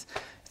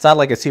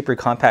like a super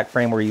compact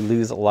frame where you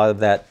lose a lot of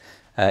that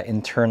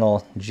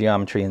internal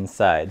geometry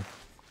inside.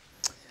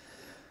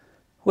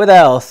 What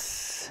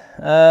else?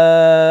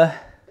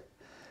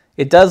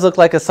 It does look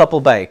like a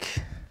supple bike.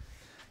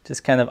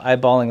 Just kind of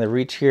eyeballing the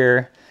reach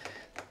here.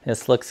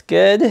 This looks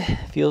good,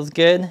 feels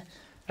good.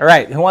 All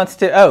right, who wants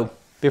to,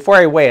 before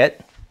I weigh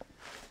it,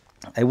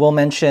 I will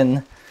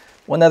mention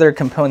one other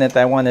component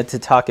that I wanted to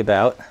talk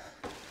about.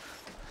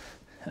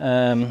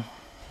 So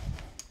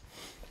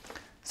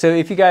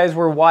if you guys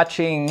were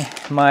watching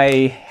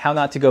my How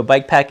Not to Go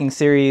Bikepacking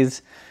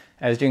series,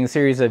 I was doing a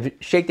series of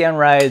shakedown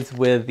rides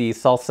with the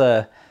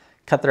Salsa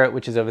Cutthroat,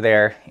 which is over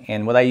there.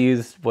 And what I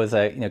used was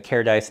a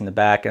care dice in the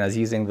back, and I was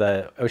using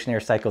the Ocean Air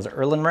Cycles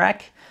Erlen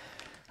rack.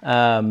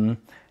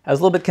 I was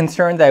a little bit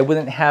concerned that I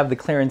wouldn't have the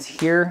clearance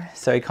here,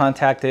 so I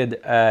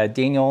contacted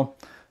Daniel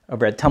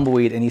over at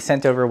Tumbleweed, and he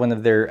sent over one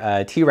of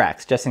their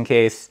T-racks just in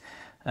case.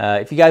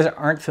 If you guys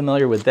aren't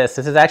familiar with this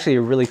is actually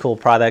a really cool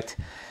product.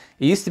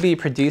 It used to be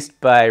produced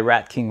by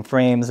Rat King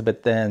Frames,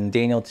 but then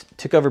Daniel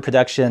took over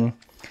production.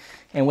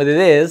 And what it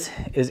is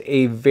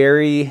a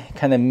very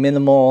kind of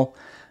minimal,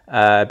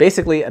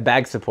 basically a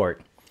bag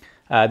support.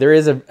 There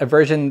is a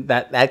version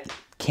that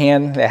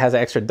has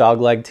an extra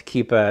dog leg to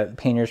keep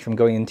panniers from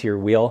going into your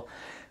wheel.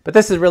 But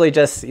this is really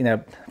just,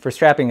 for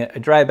strapping a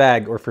dry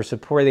bag or for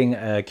supporting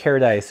a care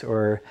dice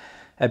or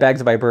a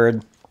Bags by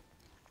Bird.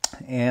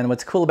 And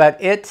what's cool about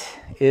it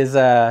is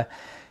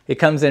it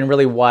comes in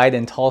really wide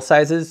and tall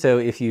sizes. So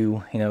if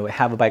you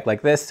have a bike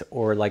like this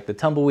or like the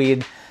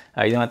Tumbleweed,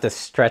 you don't have to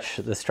stretch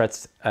the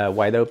struts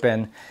wide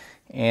open.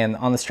 And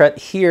on the strut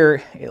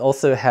here, it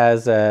also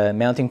has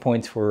mounting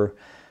points for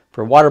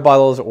water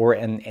bottles or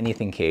an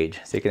anything cage.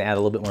 So you can add a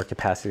little bit more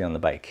capacity on the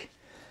bike.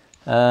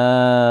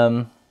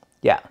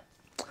 Yeah.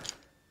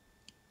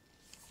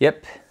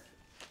 Yep.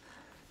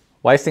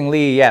 Weissing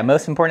Lee, yeah,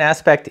 most important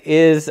aspect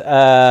is,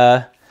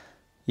 yeah,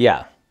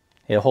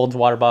 it holds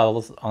water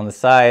bottles on the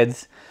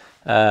sides.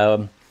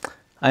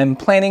 I'm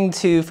planning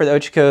to, for the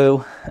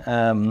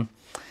Ochiko,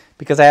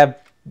 because I have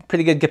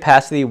pretty good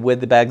capacity with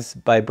the Bags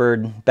by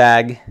Bird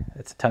bag,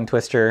 it's a tongue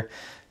twister,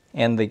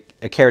 and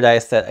a care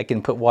dice that I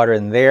can put water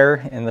in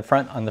there on the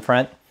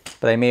front,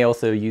 but I may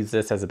also use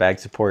this as a bag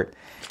support,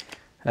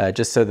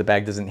 just so the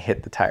bag doesn't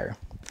hit the tire.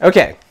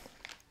 Okay.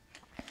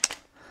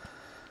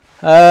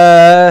 What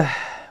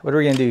are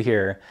we gonna do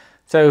here?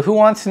 So who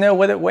wants to know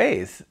what it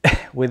weighs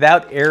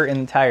without air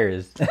in the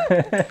tires?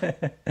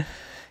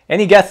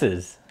 Any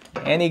guesses?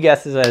 Any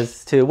guesses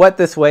as to what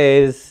this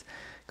weighs?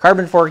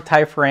 Carbon fork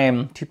tie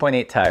frame,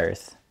 2.8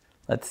 tires.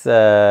 Let's,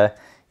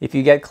 if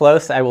you get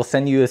close, I will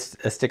send you a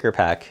sticker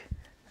pack.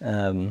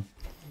 So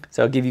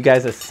I'll give you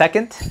guys a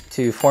second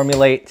to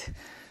formulate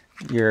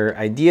your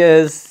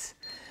ideas.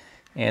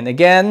 And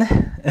again,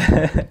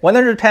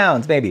 100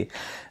 pounds maybe.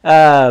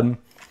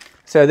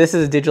 So this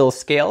is a digital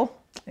scale.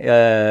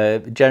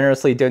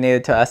 generously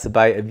donated to us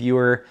by a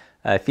viewer,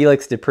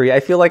 Felix Dupree. I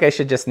feel like I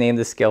should just name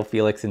the scale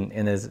Felix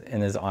in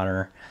his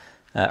honor.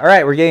 All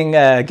right, we're getting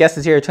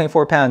guesses here: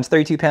 24 pounds,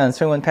 32 pounds,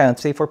 21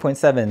 pounds,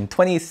 34.7,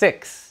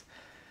 26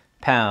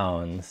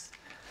 pounds.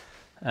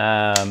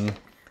 And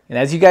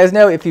as you guys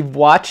know, if you've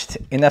watched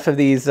enough of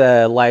these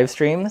live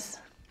streams,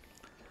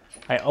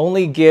 I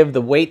only give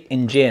the weight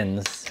in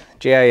gins,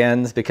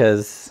 J-I-Ns,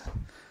 because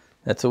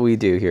that's what we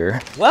do here.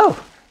 Whoa!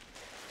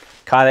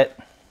 Caught it.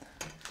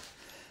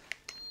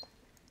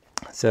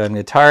 So I'm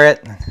going to tar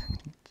it,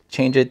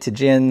 change it to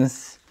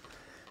gins,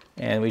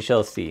 and we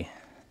shall see.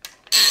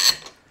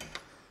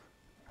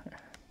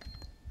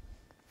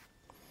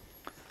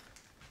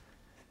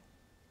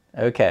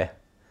 Okay.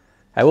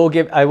 I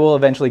will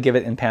eventually give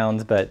it in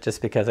pounds, but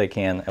just because I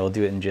can, I will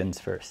do it in gins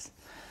first.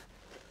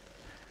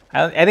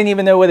 I didn't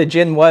even know what a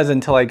gin was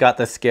until I got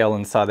the scale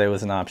and saw that it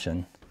was an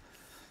option.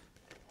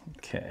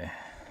 Okay.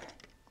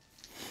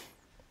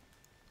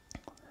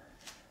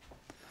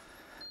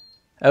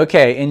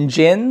 Okay, in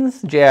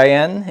gins,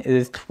 J-I-N,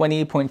 is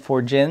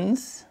 20.4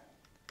 gins.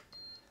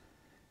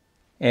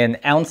 In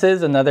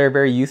ounces, another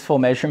very useful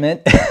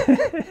measurement,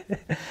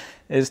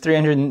 is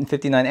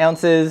 359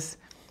 ounces.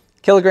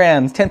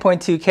 Kilograms,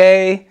 10.2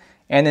 K,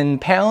 and in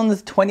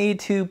pounds,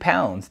 22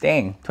 pounds.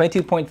 Dang,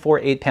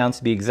 22.48 pounds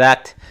to be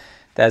exact.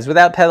 That is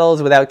without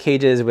pedals, without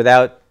cages,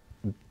 without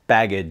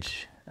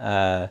baggage.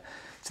 So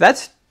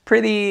that's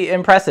pretty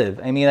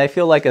impressive. I mean, I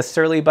feel like a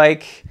Surly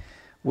bike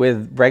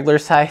with regular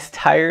size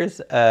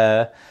tires,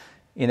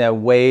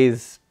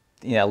 weighs,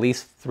 at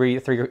least three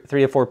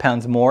to 4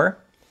 pounds more.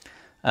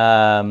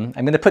 I'm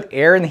going to put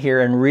air in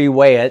here and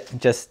reweigh it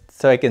just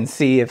so I can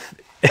see if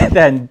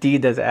that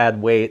indeed does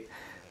add weight,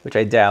 which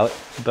I doubt,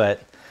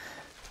 but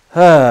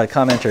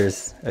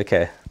commenters.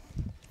 Okay.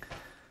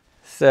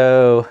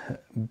 So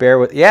bear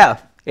with, yeah,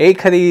 A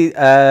Cuddy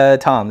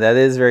Tom, that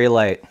is very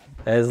light.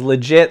 That is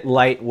legit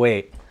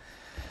lightweight.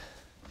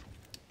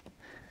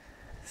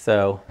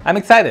 So I'm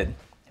excited.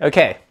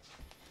 Okay.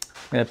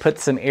 I'm going to put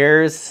some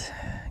airs.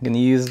 I'm going to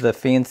use the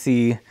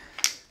fancy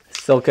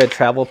Silka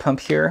travel pump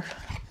here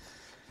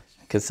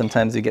because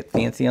sometimes we get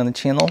fancy on the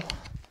channel.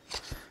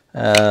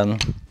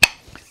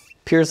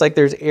 Appears like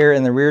there's air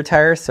in the rear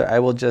tire, so I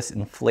will just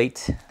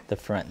inflate the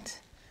front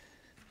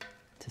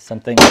to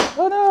something,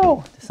 oh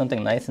no, to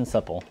something nice and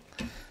supple.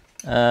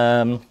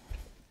 I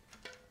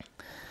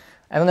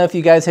don't know if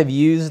you guys have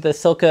used the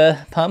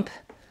Silka pump,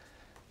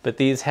 but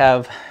these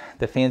have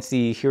the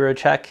fancy Hero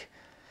check,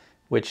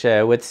 which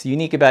what's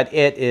unique about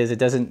it is it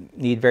doesn't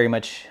need very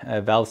much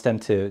valve stem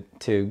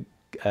to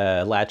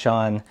latch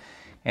on,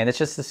 and it's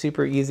just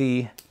super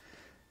easy,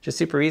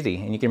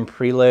 and you can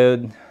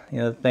preload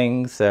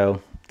things.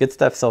 So good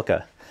stuff,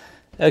 Silka.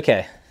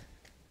 Okay.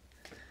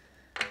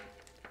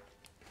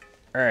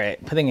 All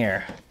right, putting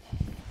air.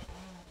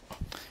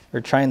 We're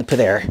trying to put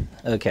air.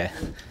 Okay.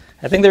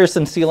 I think there's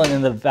some sealant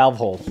in the valve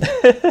hole.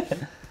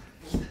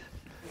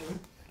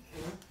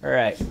 All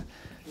right.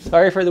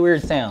 Sorry for the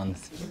weird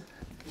sounds.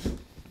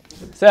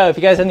 So if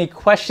you guys have any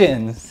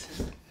questions,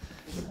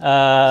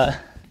 I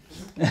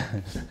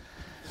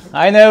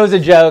know it was a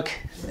joke.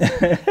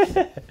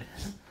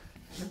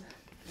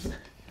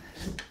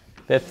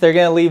 If they're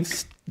gonna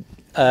leave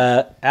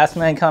ask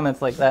me in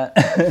comments like that.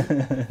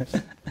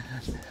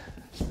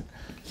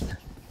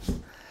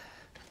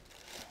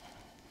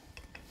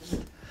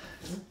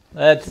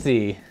 Let's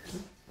see.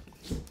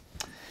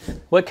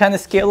 What kind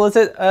of scale is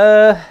it?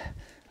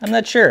 I'm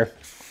not sure.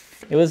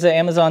 It was an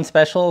Amazon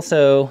special,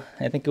 so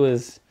I think it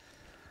was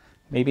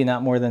maybe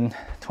not more than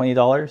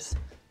 $20.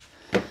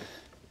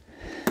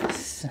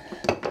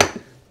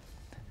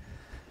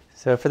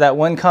 So for that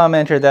one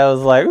commenter that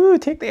was like, ooh,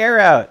 take the air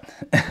out.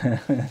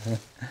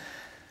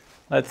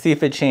 Let's see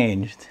if it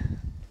changed.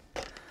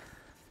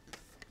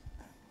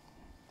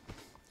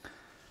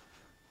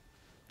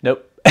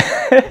 Nope.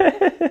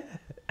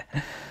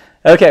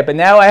 Okay, but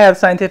now I have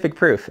scientific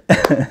proof.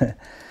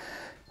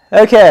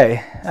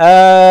 Okay.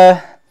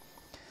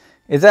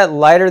 Is that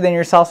lighter than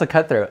your Salsa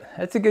Cutthroat?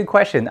 That's a good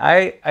question.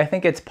 I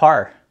think it's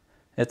par.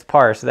 It's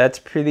par, so that's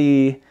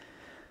pretty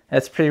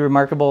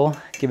remarkable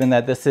given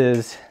that this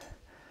is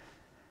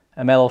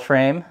a metal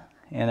frame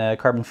and a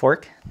carbon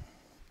fork.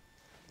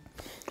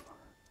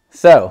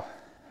 So,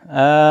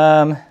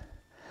 can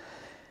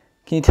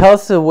you tell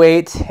us the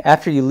weight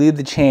after you lube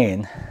the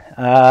chain?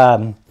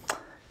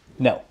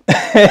 No.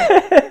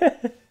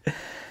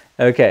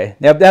 Okay,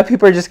 now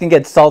people are just gonna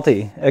get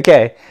salty.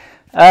 Okay,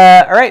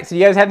 all right, so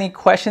you guys have any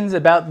questions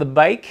about the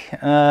bike?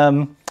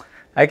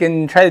 I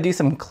can try to do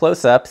some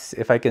close-ups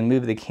if I can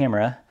move the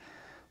camera.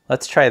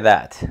 Let's try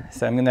that.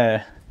 So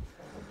can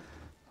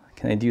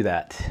I do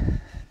that?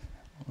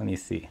 Let me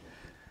see.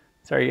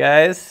 Sorry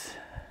guys.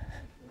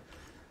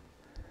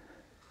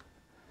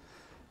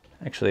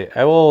 Actually,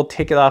 I will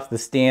take it off the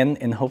stand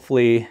and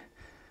hopefully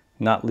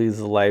not lose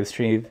the live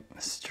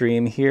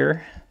stream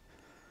here.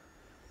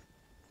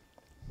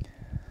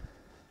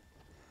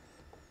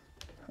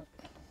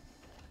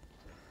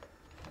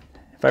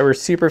 If I were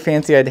super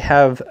fancy, I'd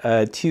have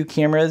two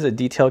cameras, a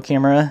detail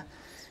camera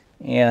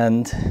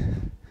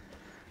and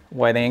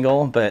wide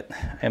angle, but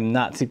I'm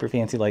not super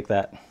fancy like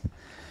that.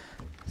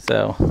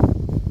 So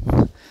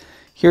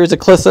here's a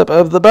close-up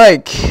of the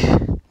bike.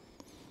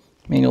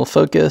 Manual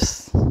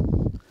focus.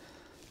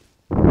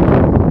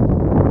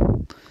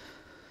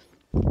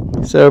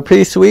 So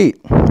pretty sweet.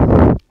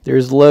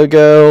 There's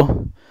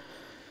logo,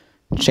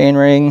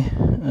 chainring.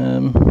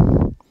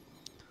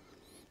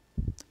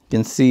 You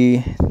can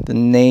see the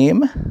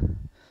name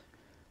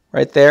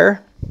right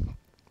there.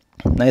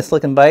 Nice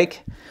looking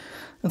bike.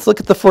 Let's look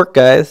at the fork,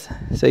 guys.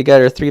 So you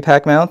got our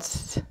 3-pack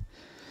mounts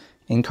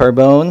in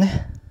carbon.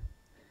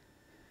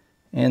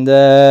 And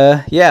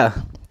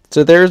yeah,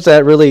 so there's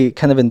that really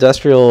kind of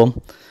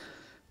industrial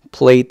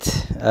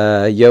plate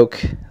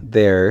yoke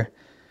there.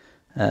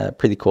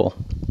 Pretty cool.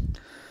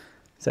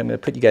 So I'm going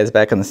to put you guys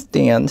back on the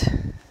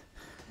stand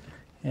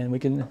and we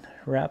can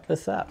wrap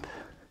this up.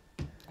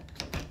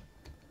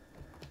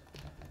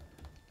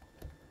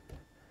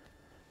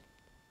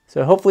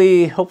 So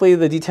hopefully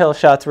the detail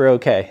shots were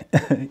okay.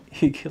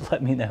 You can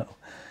let me know.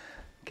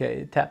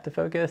 Okay, tap to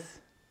focus.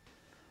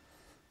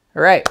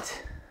 All right.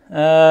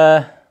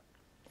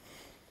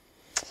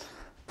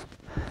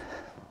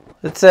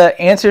 Let's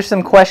answer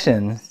some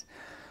questions.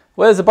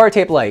 What is the bar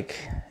tape like?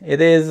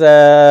 It is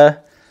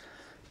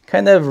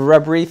kind of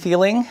rubbery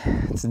feeling.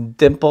 It's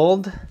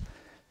dimpled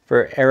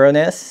for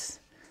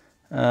aeroness.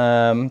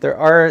 There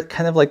are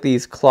kind of like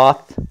these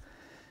cloth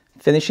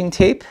finishing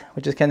tape,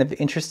 which is kind of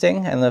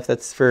interesting. I don't know if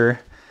that's for,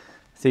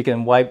 so you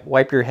can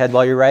wipe your head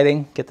while you're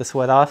riding, get the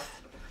sweat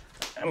off.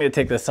 I'm gonna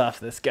take this off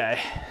this guy.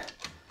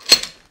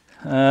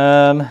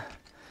 But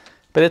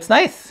it's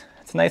nice.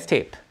 It's a nice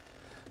tape.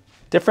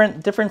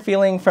 Different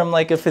feeling from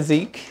like a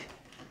Physique,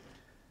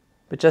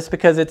 but just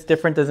because it's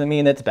different doesn't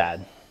mean it's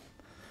bad.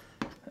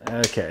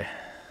 Okay.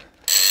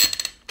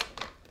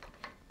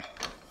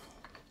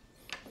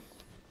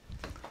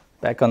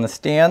 Back on the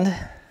stand.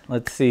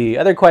 Let's see,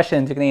 other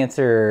questions you can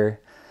answer.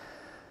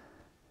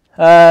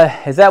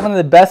 Is that one of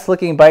the best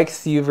looking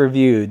bikes you've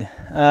reviewed?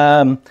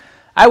 I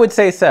would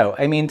say so.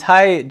 I mean,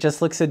 Ty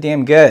just looks so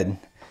damn good.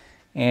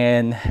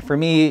 And for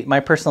me, my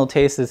personal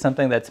taste is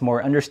something that's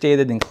more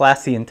understated and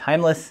classy and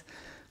timeless,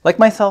 like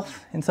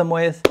myself in some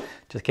ways.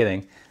 Just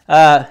kidding.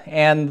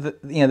 And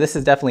you know, this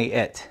is definitely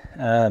it.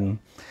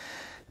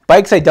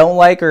 Bikes I don't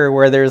like are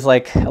where there's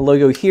like a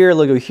logo here,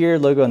 logo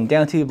on the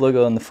down tube,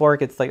 logo on the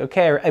fork. It's like,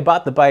 okay, I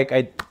bought the bike.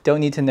 I don't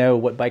need to know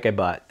what bike I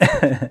bought.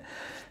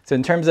 So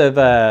in terms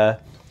of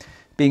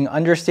being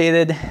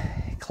understated,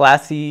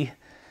 classy,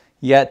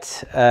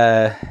 yet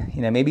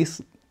you know, maybe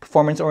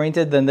performance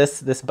oriented, then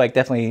this bike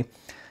definitely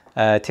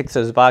ticks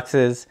those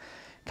boxes.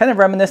 Kind of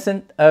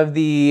reminiscent of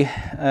the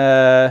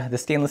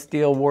stainless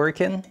steel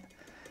Warrican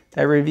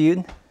that I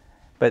reviewed,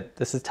 but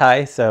this is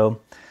Thai, so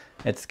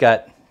it's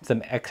got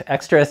some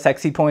extra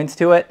sexy points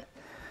to it.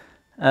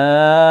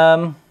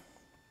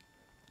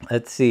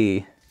 Let's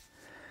see.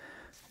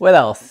 What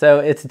else? So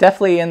it's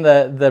definitely in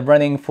the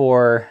running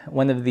for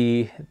one of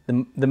the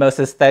most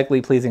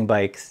aesthetically pleasing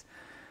bikes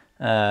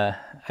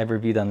I've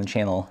reviewed on the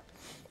channel.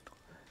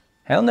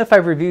 I don't know if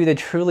I've reviewed a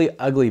truly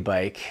ugly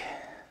bike.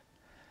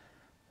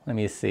 Let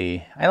me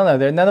see. I don't know.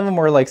 None of them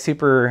were like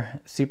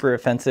super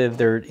offensive.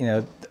 They're, you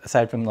know,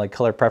 aside from like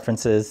color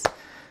preferences.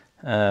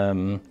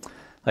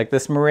 Like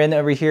this Marin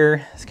over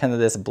here is kind of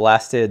this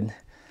blasted,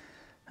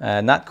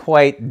 not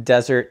quite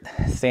desert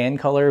sand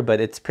color,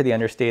 but it's pretty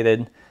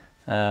understated.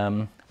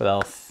 What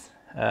else?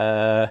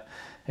 I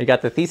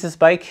got the Thesis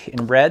bike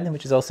in red,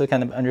 which is also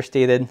kind of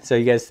understated. So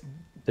you guys,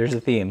 there's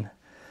a theme.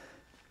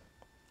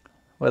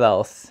 What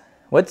else?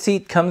 What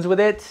seat comes with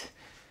it?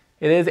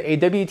 It is a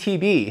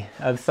WTB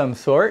of some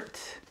sort.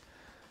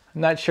 I'm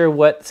not sure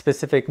what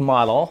specific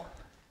model.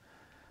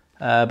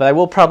 But I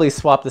will probably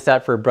swap this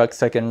out for a Brooks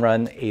so I can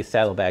run a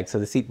saddlebag, so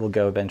the seat will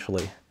go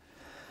eventually.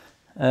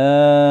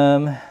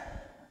 Volt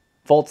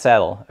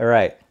saddle, all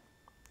right.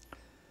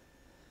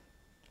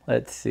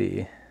 Let's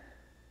see.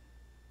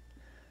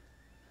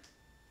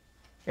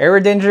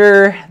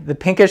 Aerodanger, the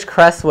pinkish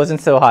crest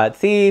wasn't so hot.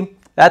 See,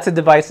 that's a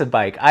divisive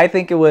bike. I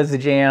think it was a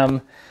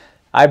jam.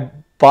 I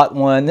bought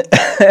one,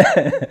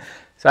 so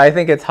I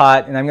think it's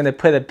hot, and I'm gonna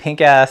put a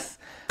pink ass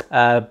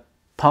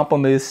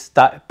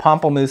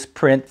Pomplamoose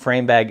print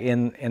frame bag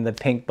in the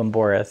pink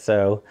Bambora.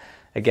 So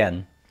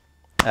again,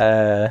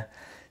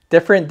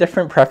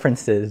 different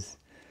preferences.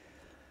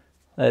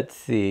 Let's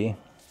see.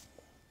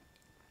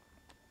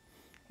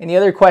 Any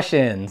other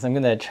questions? I'm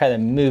gonna try to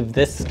move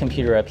this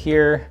computer up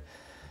here.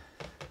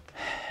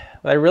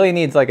 What I really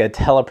need is like a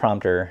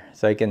teleprompter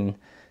so I can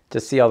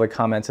just see all the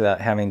comments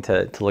without having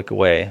to look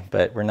away.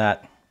 But we're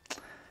not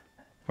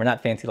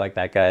fancy like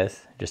that,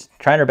 guys. Just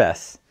trying our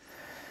best.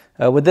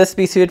 Would this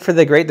be suited for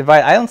the Great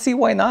Divide? I don't see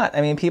why not. I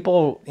mean,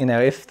 people, you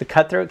know, if the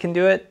Cutthroat can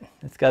do it,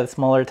 it's got a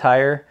smaller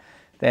tire,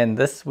 then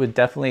this would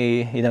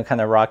definitely, you know, kind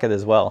of rock it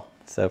as well.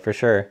 So for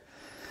sure.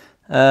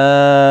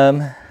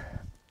 Yeah,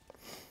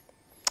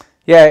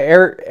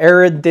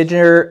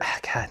 Aerodanger,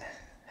 God,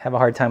 have a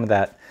hard time with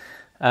that.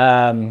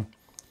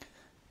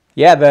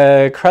 Yeah,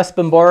 the Crust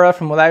Bambora,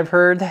 from what I've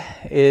heard,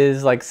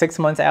 is like 6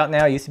 months out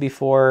now. It used to be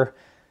 4.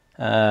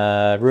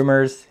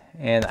 rumors.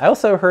 And I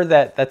also heard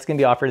that that's going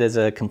to be offered as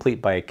a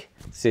complete bike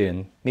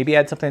soon. Maybe it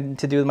had something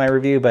to do with my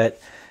review,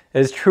 but it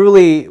was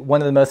truly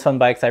one of the most fun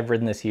bikes I've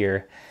ridden this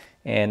year.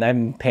 And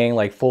I'm paying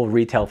like full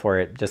retail for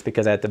it just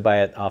because I had to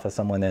buy it off of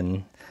someone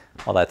and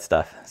all that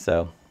stuff.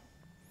 So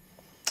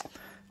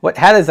what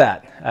hat is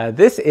that?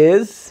 This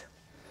is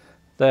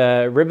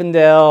the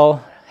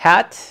Rivendell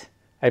hat.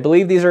 I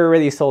believe these are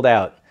already sold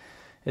out.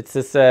 It's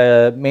this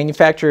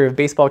manufacturer of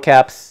baseball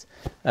caps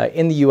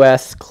in the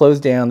US,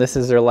 closed down. This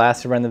is their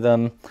last run of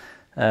them.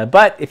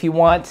 But if you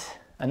want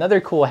another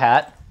cool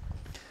hat,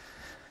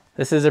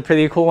 this is a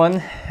pretty cool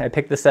one. I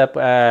picked this up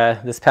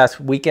this past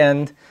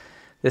weekend.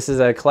 This is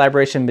a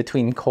collaboration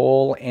between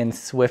Cole and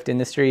Swift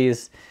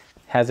Industries.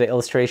 Has an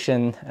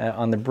illustration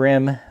on the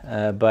brim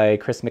by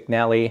Chris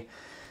McNally.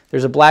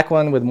 There's a black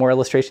one with more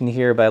illustration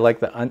here, but I like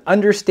the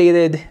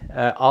understated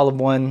olive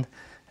one.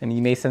 I mean,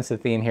 you may sense the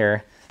theme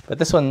here, but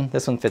this one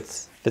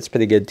fits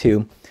pretty good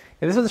too.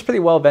 And this one's pretty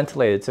well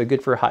ventilated, so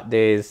good for hot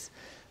days.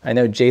 I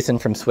know Jason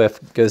from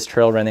Swift goes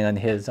trail running on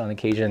his on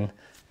occasion,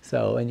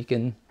 so, and you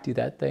can do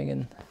that thing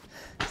and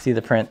see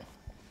the print.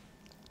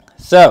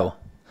 So,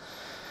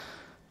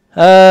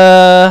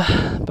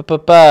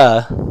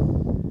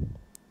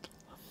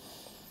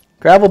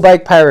 Gravel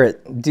Bike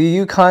Pirate, do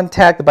you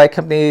contact the bike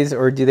companies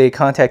or do they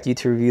contact you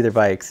to review their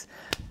bikes?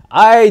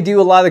 I do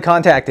a lot of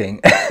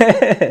contacting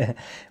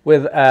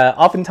with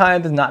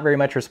oftentimes not very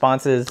much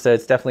responses, so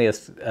it's definitely a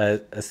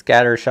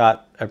scattershot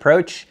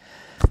approach.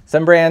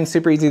 Some brands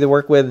super easy to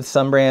work with,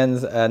 some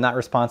brands not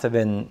responsive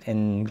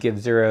and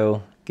give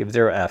zero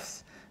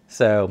Fs.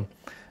 So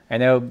I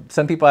know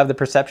some people have the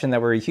perception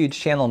that we're a huge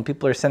channel and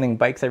people are sending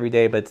bikes every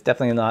day, but it's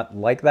definitely not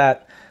like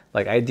that.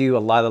 Like I do a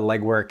lot of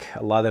legwork,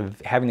 a lot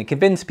of having to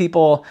convince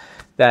people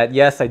that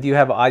yes, I do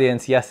have an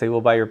audience, yes, they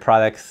will buy your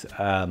products.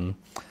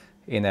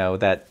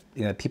 That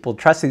people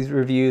trust these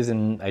reviews,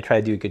 and I try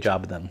to do a good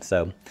job of them.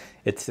 So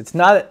it's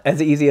not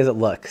as easy as it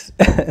looks.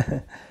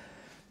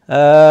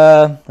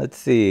 Let's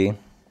see.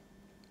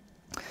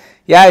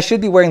 Yeah, I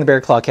should be wearing the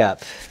Bearclaw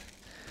cap.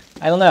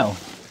 I don't know.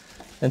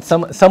 And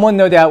someone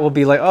no doubt will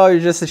be like, "Oh, you're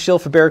just a shill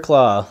for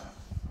Bearclaw,"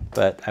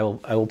 but I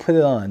will put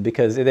it on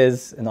because it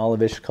is an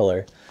olive-ish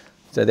color.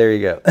 So there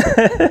you go.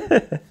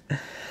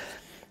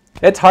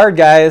 It's hard,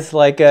 guys.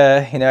 Like,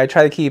 I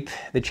try to keep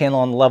the channel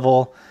on the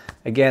level.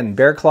 Again,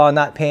 Bearclaw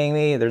not paying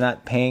me. They're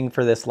not paying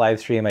for this live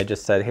stream. I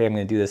just said, hey, I'm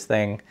going to do this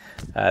thing.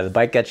 The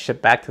bike gets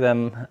shipped back to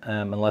them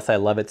unless I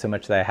love it so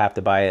much that I have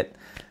to buy it.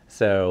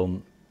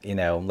 So,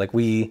 like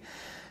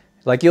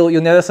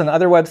you'll notice on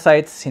other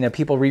websites,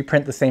 people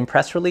reprint the same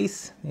press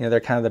release. They're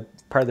kind of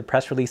part of the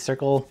press release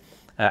circle.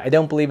 I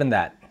don't believe in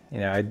that.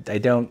 I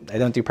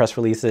don't do press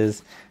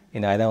releases.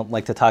 I don't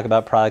like to talk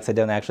about products I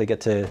don't actually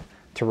get to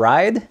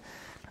ride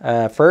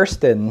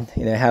first and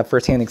have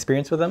firsthand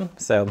experience with them.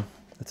 So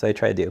that's what I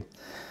try to do.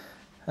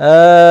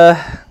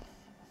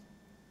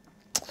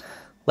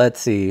 Let's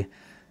see.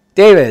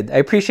 David, I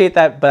appreciate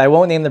that, but I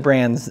won't name the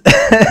brands.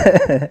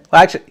 Well,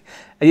 actually,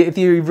 if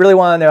you really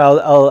want to know,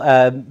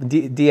 I'll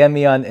DM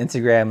me on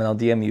Instagram and I'll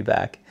DM you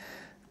back.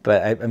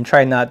 But I'm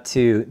trying not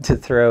to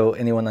throw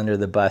anyone under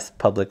the bus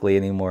publicly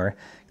anymore.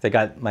 I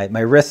got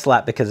my wrist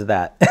slapped because of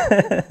that.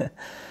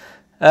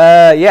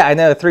 Yeah, I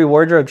know. 3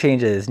 wardrobe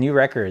changes, new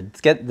records.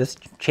 This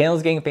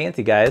channel's getting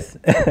fancy, guys.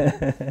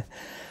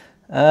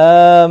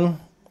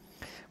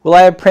 Will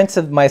I have prints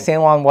of my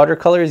San Juan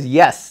watercolors?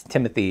 Yes,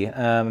 Timothy.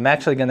 I'm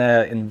actually going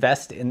to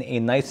invest in a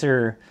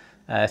nicer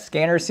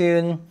scanner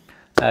soon,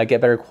 get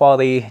better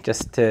quality,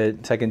 just so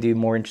I can do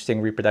more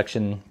interesting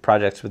reproduction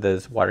projects with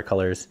those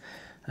watercolors.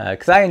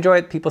 Because I enjoy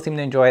it, people seem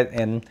to enjoy it,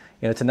 and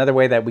it's another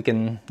way that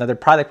another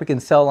product we can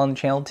sell on the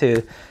channel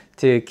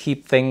to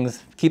keep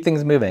things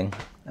moving.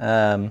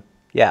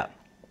 Yeah.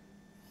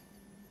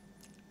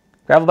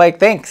 Gravel bike,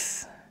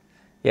 thanks.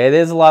 Yeah, it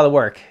is a lot of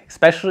work,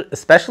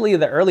 especially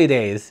the early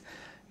days.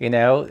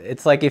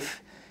 It's like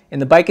if in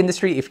the bike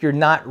industry, if you're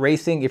not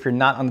racing, if you're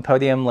not on the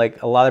podium,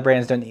 like a lot of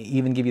brands don't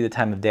even give you the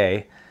time of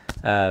day.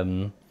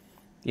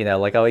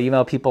 Like I'll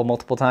email people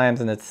multiple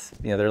times and it's,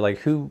 they're like,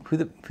 who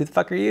the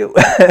fuck are you?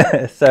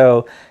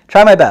 So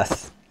try my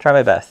best.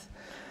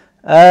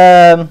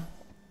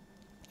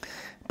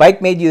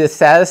 Bike made you the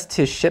saddest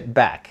to ship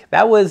back.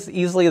 That was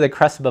easily the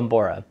Crest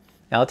Bambora.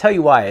 Now I'll tell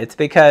you why. It's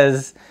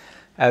because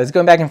I was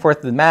going back and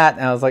forth with Matt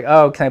and I was like,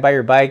 oh, can I buy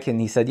your bike?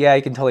 And he said, yeah,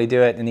 you can totally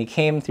do it. And he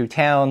came through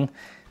town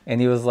and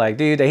he was like,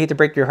 dude, I hate to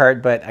break your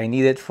heart, but I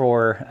need it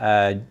for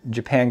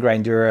Japan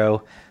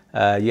Grinduro.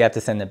 You have to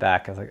send it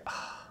back. I was like,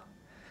 oh.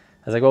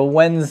 I was like, well,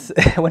 when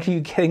are you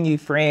getting new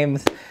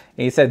frames? And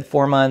he said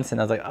 4 months. And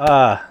I was like,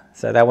 ah.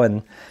 So that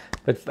one,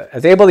 but I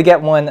was able to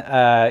get one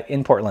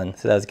in Portland.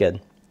 So that was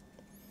good.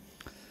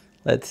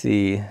 Let's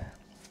see.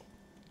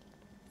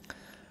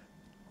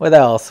 What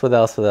else?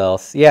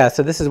 Yeah,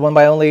 so this is one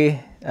by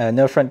only,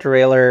 no front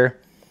derailleur.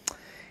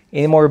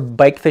 Any more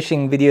bike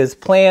fishing videos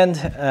planned?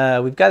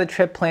 We've got a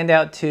trip planned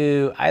out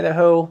to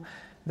Idaho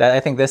that I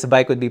think this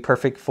bike would be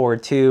perfect for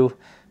too.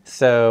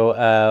 So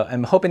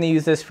I'm hoping to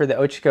use this for the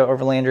Ochiko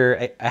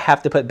Overlander. I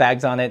have to put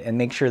bags on it and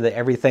make sure that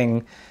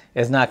everything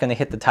is not going to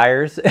hit the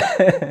tires.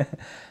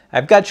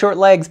 I've got short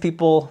legs,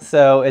 people,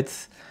 so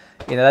it's,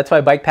 you know, that's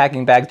why bike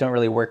packing bags don't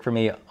really work for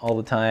me all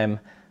the time.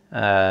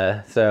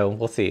 So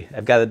we'll see.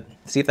 I've got to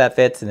see if that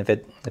fits, and if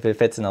it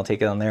fits, then I'll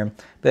take it on there.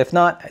 But if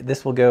not,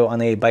 this will go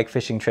on a bike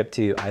fishing trip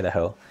to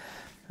Idaho.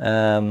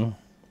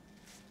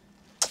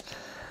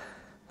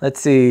 Let's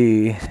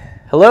see.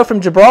 Hello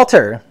from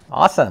Gibraltar.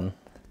 Awesome.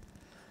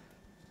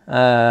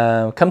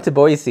 Come to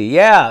Boise.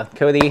 Yeah,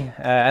 Cody.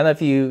 I don't know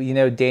if you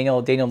know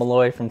Daniel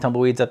Malloy from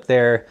Tumbleweeds up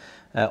there.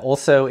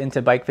 Also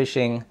into bike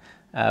fishing.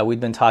 We've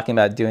been talking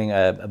about doing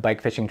a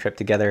bike fishing trip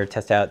together,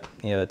 test out,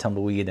 you know, a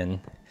tumbleweed and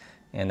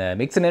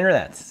make some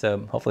internets. So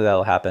hopefully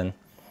that'll happen.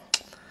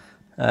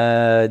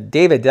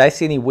 David, did I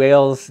see any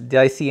whales? Did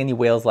I see any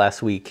whales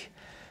last week?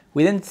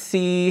 We didn't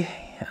see.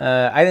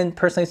 I didn't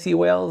personally see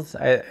whales.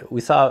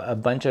 We saw a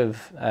bunch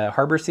of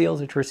harbor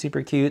seals, which were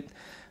super cute.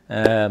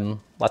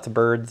 Lots of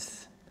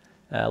birds.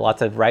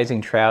 Lots of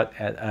rising trout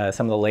at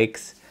some of the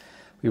lakes.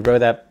 We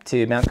rode up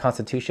to Mount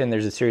Constitution.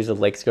 There's a series of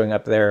lakes going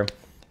up there,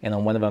 and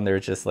on one of them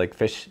there's just like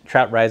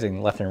trout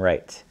rising left and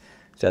right.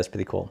 So that's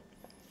pretty cool.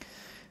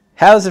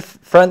 How's the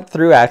front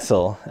through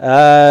axle?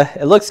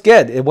 It looks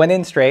good. It went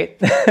in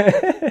straight.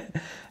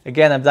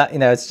 Again, I'm not, you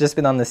know, it's just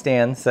been on the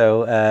stand,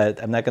 so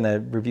I'm not going to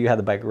review how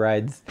the bike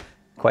rides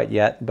quite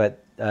yet,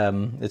 but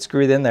it's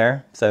screwed in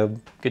there, so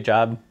good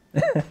job.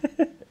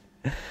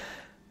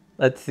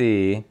 Let's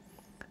see.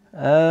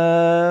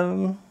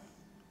 So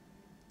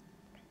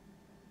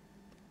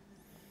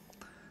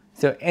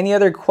any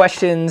other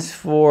questions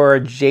for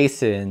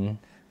Jason?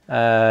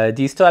 Do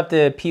you still have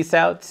to peace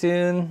out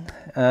soon?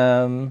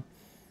 And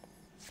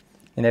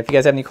if you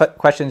guys have any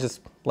questions,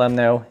 just let them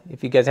know.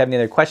 If you guys have any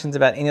other questions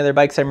about any other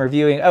bikes I'm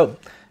reviewing, oh,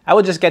 I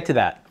will just get to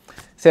that.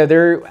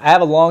 So I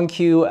have a long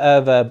queue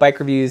of bike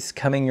reviews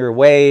coming your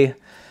way.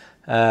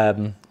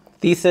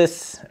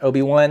 Thesis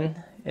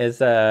OB1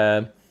 is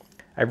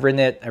I've written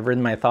it. I've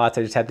written my thoughts.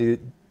 I just have to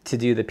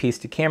do the piece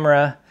to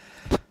camera.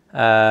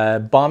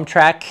 Bomb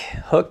Track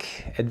Hook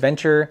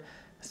Adventure.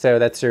 So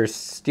that's their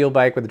steel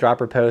bike with a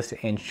dropper post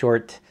and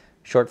short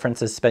front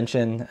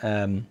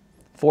suspension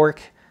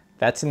fork.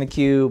 That's in the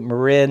queue.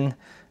 Marin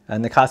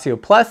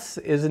Nicasio Plus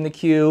is in the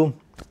queue.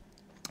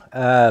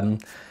 I'm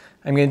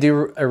going to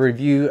do a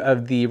review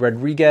of the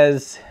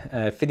Rodriguez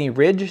Finney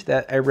Ridge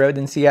that I rode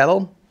in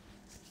Seattle,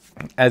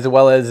 as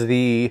well as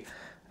the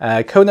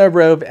Kona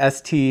Robe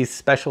ST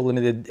Special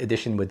Limited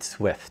Edition with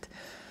Swift.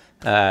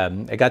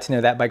 I got to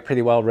know that bike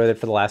pretty well, rode it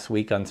for the last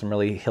week on some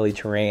really hilly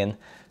terrain.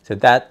 So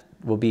that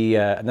will be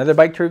another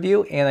bike to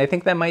review, and I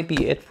think that might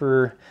be it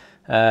for,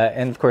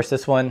 and of course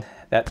this one,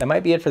 that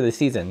might be it for the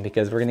season,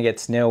 because we're gonna get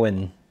snow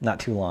in not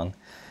too long.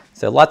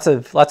 So lots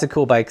of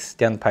cool bikes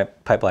down the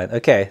pipeline.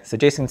 Okay, so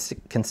Jason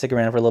can stick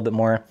around for a little bit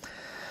more.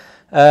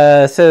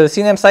 So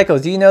CNM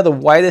Cycles, do you know the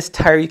widest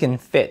tire you can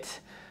fit?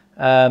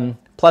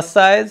 Plus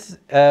size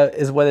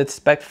is what it's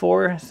spec'd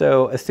for,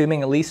 so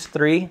assuming at least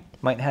 3,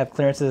 might have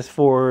clearances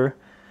for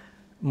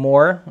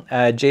more.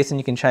 Jason,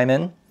 you can chime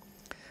in.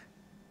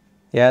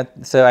 Yeah,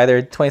 so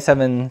either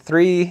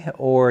 27.3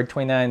 or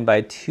 29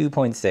 by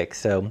 2.6,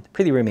 so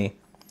pretty roomy.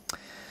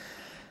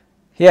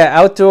 Yeah,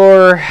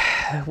 outdoor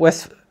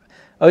West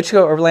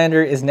Ochiko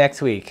Overlander is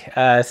next week.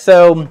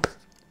 So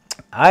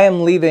I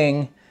am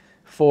leaving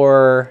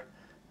for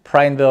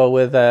Prineville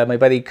with my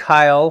buddy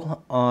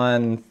Kyle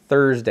on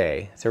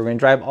Thursday. So we're going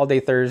to drive all day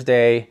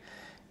Thursday,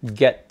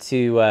 get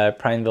to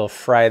Prineville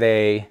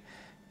Friday,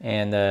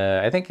 and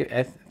I think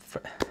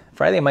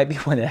Friday might be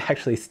when it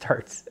actually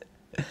starts.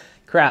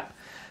 Crap.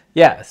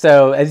 Yeah,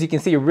 so as you can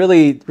see,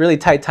 really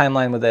tight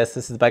timeline with this.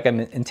 This is the bike I'm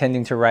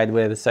intending to ride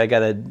with, so I got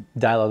to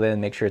dial it in and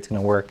make sure it's going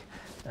to work.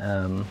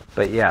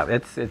 But yeah,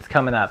 it's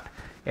coming up.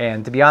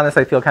 And to be honest,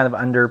 I feel kind of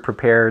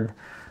underprepared.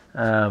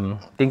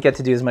 Didn't get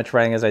to do as much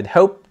riding as I'd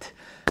hoped.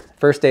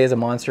 First day is a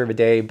monster of a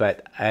day,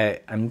 but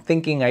I'm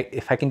thinking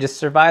if I can just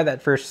survive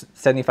that first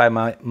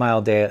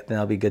 75-mile day, then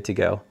I'll be good to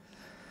go.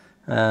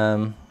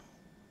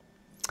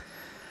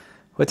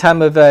 What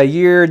time of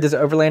year does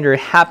Overlander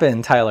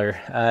happen, Tyler?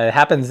 It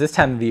happens this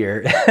time of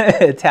year.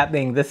 It's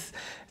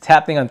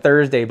happening on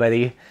Thursday,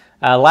 buddy.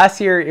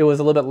 Last year it was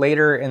a little bit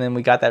later, and then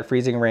we got that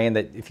freezing rain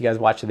that if you guys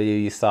watched the video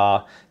you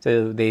saw.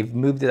 So they've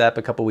moved it up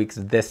a couple weeks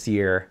this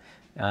year.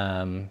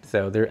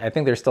 So I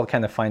think they're still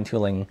kind of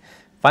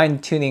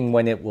fine-tuning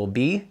when it will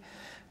be.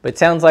 But it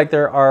sounds like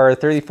there are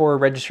 34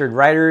 registered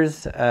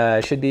riders.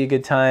 Should be a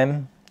good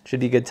time. Should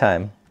be a good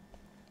time.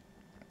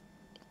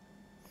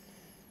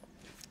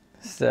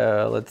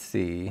 So let's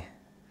see,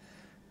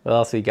 what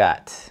else we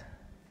got?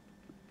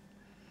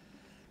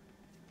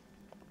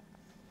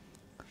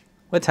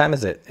 What time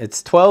is it?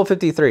 It's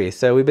 12:53.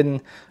 So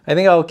I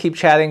think I'll keep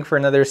chatting for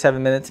another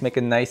 7 minutes, make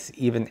a nice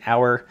even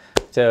hour.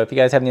 So if you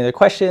guys have any other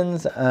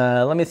questions,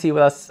 let me see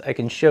what else I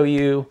can show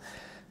you.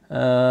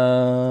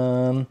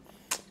 I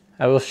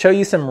will show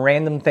you some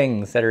random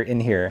things that are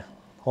in here.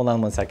 Hold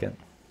on one second.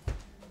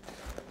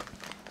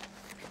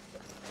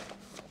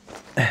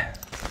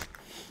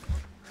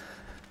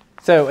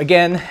 So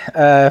again,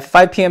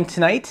 5 p.m.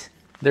 tonight,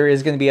 there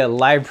is going to be a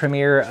live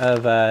premiere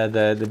of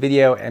the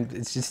video, and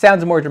it just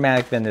sounds more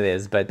dramatic than it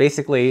is, but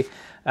basically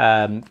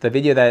the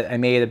video that I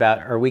made about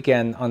our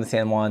weekend on the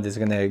San Juans is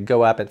going to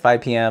go up at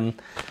 5 p.m.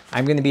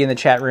 I'm going to be in the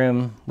chat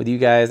room with you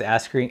guys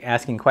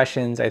asking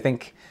questions. I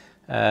think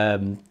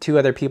 2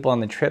 other people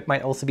on the trip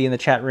might also be in the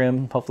chat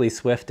room. Hopefully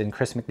Swift and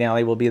Chris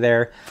McNally will be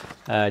there,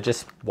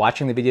 just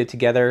watching the video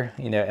together,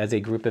 you know, as a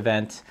group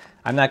event.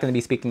 I'm not going to be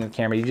speaking to the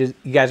camera. You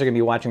guys are going to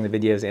be watching the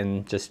videos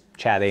and just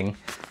chatting.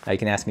 You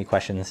can ask me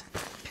questions.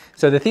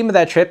 So the theme of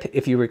that trip,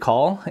 if you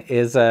recall,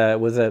 was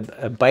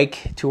a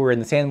bike tour in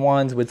the San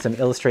Juans with some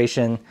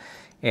illustration.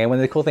 And one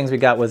of the cool things we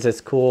got was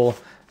this cool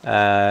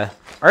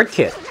art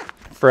kit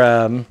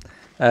from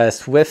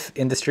Swift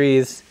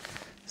Industries.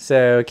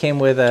 So it came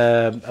with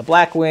a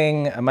black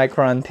wing, a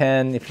Micron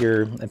pen. If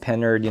you're a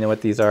pen nerd, you know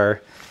what these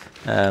are.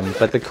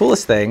 But the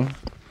coolest thing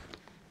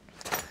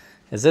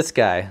is this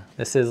guy.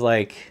 This is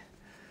like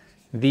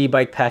the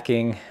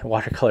bikepacking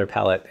watercolor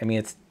palette. I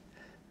mean,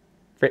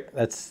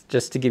 that's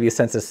just to give you a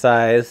sense of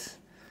size.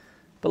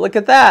 But look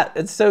at that,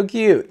 it's so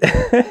cute.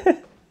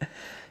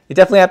 You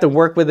definitely have to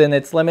work within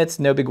its limits,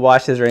 no big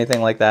washes or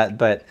anything like that.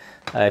 But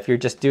if you're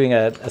just doing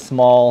a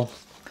small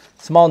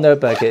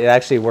notebook, it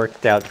actually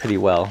worked out pretty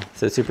well.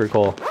 So super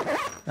cool.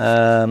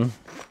 Let's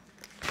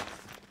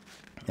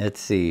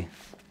see.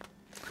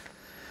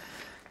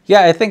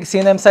 Yeah, I think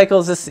C&M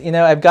Cycles, this, you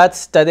know, I've got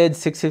studded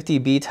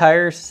 650B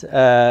tires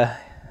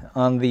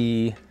on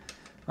the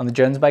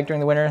Jones bike during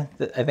the winter.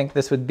 I think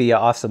this would be an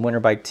awesome winter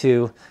bike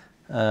too.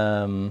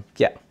 Yeah.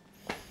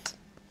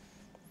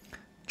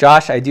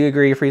 Josh, I do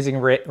agree, freezing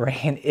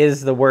rain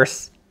is the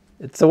worst.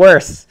 It's the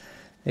worst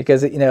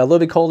because, you know, a little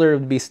bit colder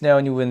would be snow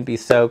and you wouldn't be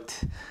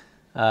soaked.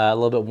 A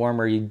little bit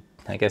warmer,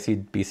 I guess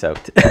you'd be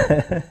soaked.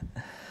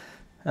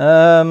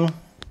 Alex,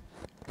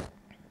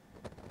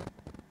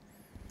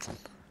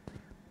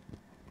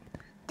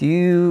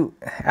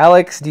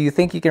 do you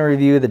think you can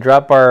review the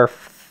drop bar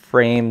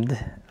framed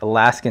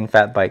Alaskan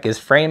fat bike? Is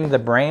Frame the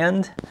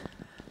brand?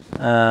 I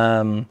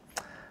don't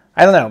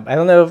know. I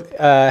don't know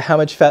how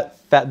much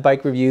fat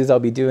bike reviews I'll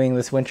be doing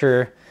this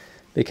winter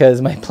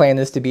because my plan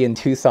is to be in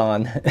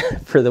Tucson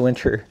for the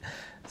winter.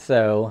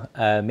 So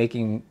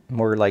making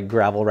more like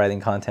gravel riding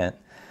content.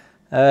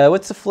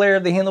 What's the flare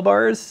of the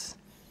handlebars?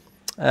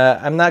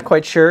 I'm not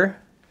quite sure.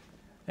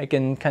 I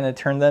can kind of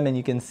turn them and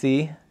you can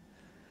see.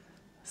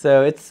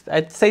 So it's,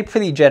 I'd say,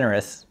 pretty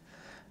generous.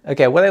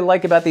 Okay, what I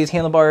like about these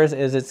handlebars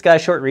is it's got a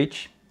short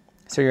reach,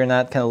 so you're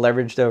not kind of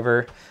leveraged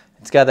over.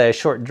 It's got a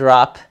short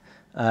drop,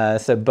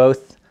 so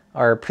both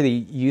are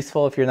pretty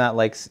useful if you're not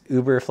like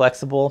uber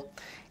flexible,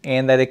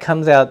 and that it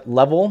comes out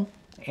level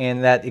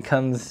and that it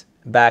comes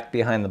back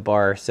behind the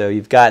bar. So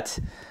you've got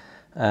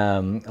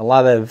a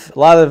lot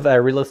of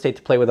real estate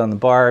to play with on the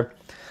bar.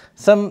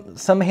 Some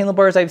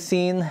handlebars I've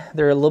seen,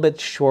 they're a little bit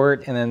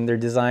short and then they're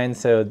designed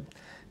so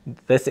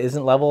this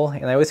isn't level,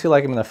 and I always feel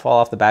like I'm going to fall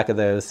off the back of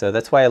those. So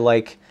that's why I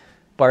like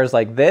bars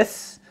like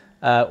this,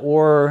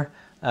 or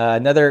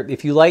another,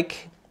 if you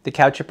like the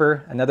cow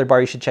chipper, another bar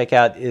you should check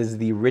out is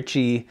the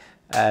Ritchie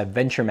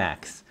Venture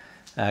Max.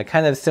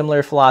 Kind of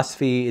similar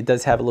philosophy. It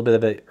does have a little bit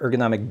of an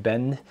ergonomic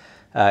bend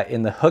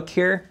in the hook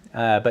here,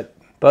 but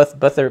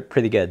both are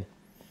pretty good.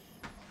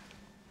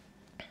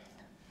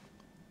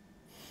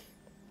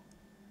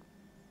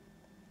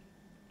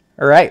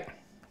 All right.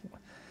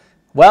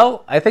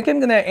 Well, I think I'm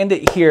going to end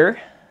it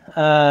here.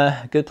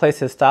 Good place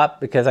to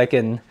stop because I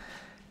can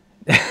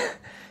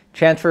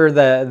transfer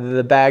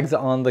the bags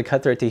on the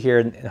cutthroat to here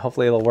and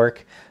hopefully it'll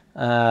work.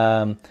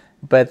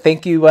 But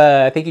thank you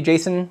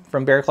Jason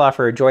from Bearclaw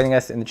for joining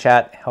us in the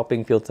chat,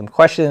 helping field some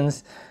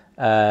questions.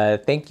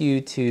 Thank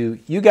you to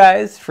you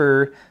guys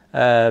for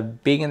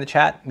being in the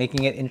chat,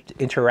 making it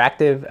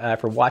interactive,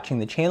 for watching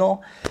the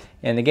channel.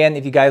 And again,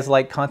 if you guys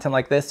like content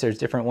like this, there's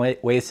different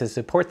ways to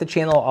support the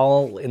channel,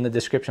 all in the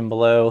description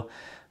below.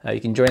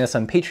 You can join us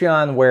on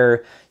Patreon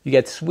where you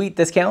get sweet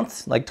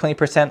discounts, like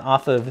 20%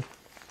 off of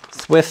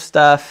Swift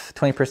stuff,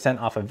 20%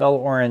 off of Velo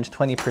Orange,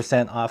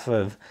 20% off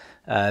of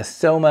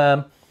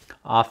Soma,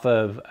 off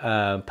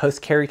of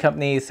Post Carry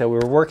companies. So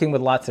we're working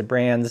with lots of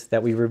brands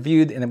that we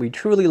reviewed and that we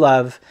truly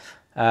love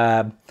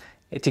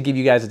to give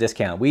you guys a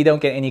discount. We don't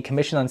get any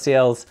commission on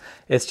sales.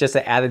 It's just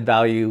an added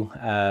value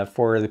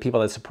for the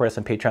people that support us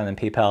on Patreon and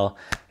PayPal.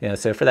 You know,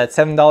 so for that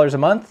 $7 a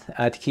month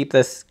to keep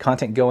this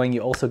content going,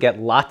 you also get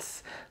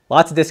lots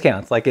of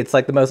discounts. Like it's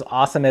like the most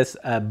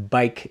awesomest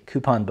bike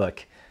coupon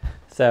book.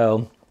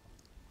 So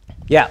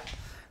yeah,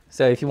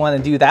 so if you want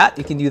to do that,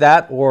 you can do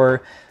that.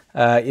 Or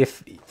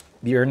if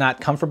you're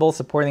not comfortable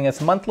supporting us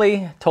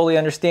monthly, totally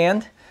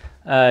understand.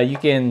 You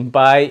can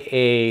buy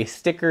a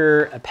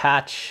sticker, a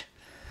patch,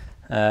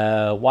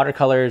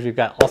 watercolors. We've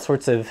got all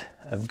sorts of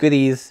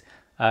goodies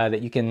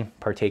that you can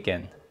partake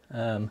in.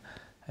 I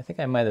think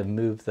I might have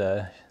moved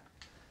the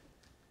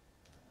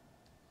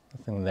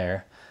thing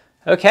there.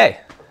 Okay,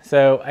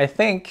 so I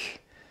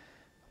think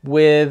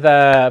with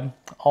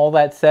all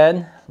that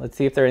said, let's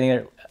see if there are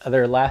any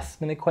other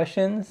last minute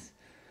questions.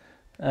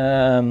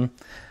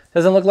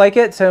 Doesn't look like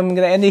it, so I'm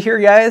gonna end it here,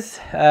 guys.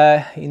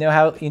 You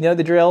know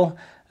the drill.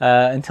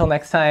 Until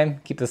next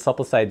time, keep the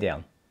supple side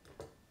down.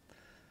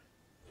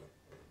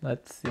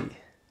 Let's see.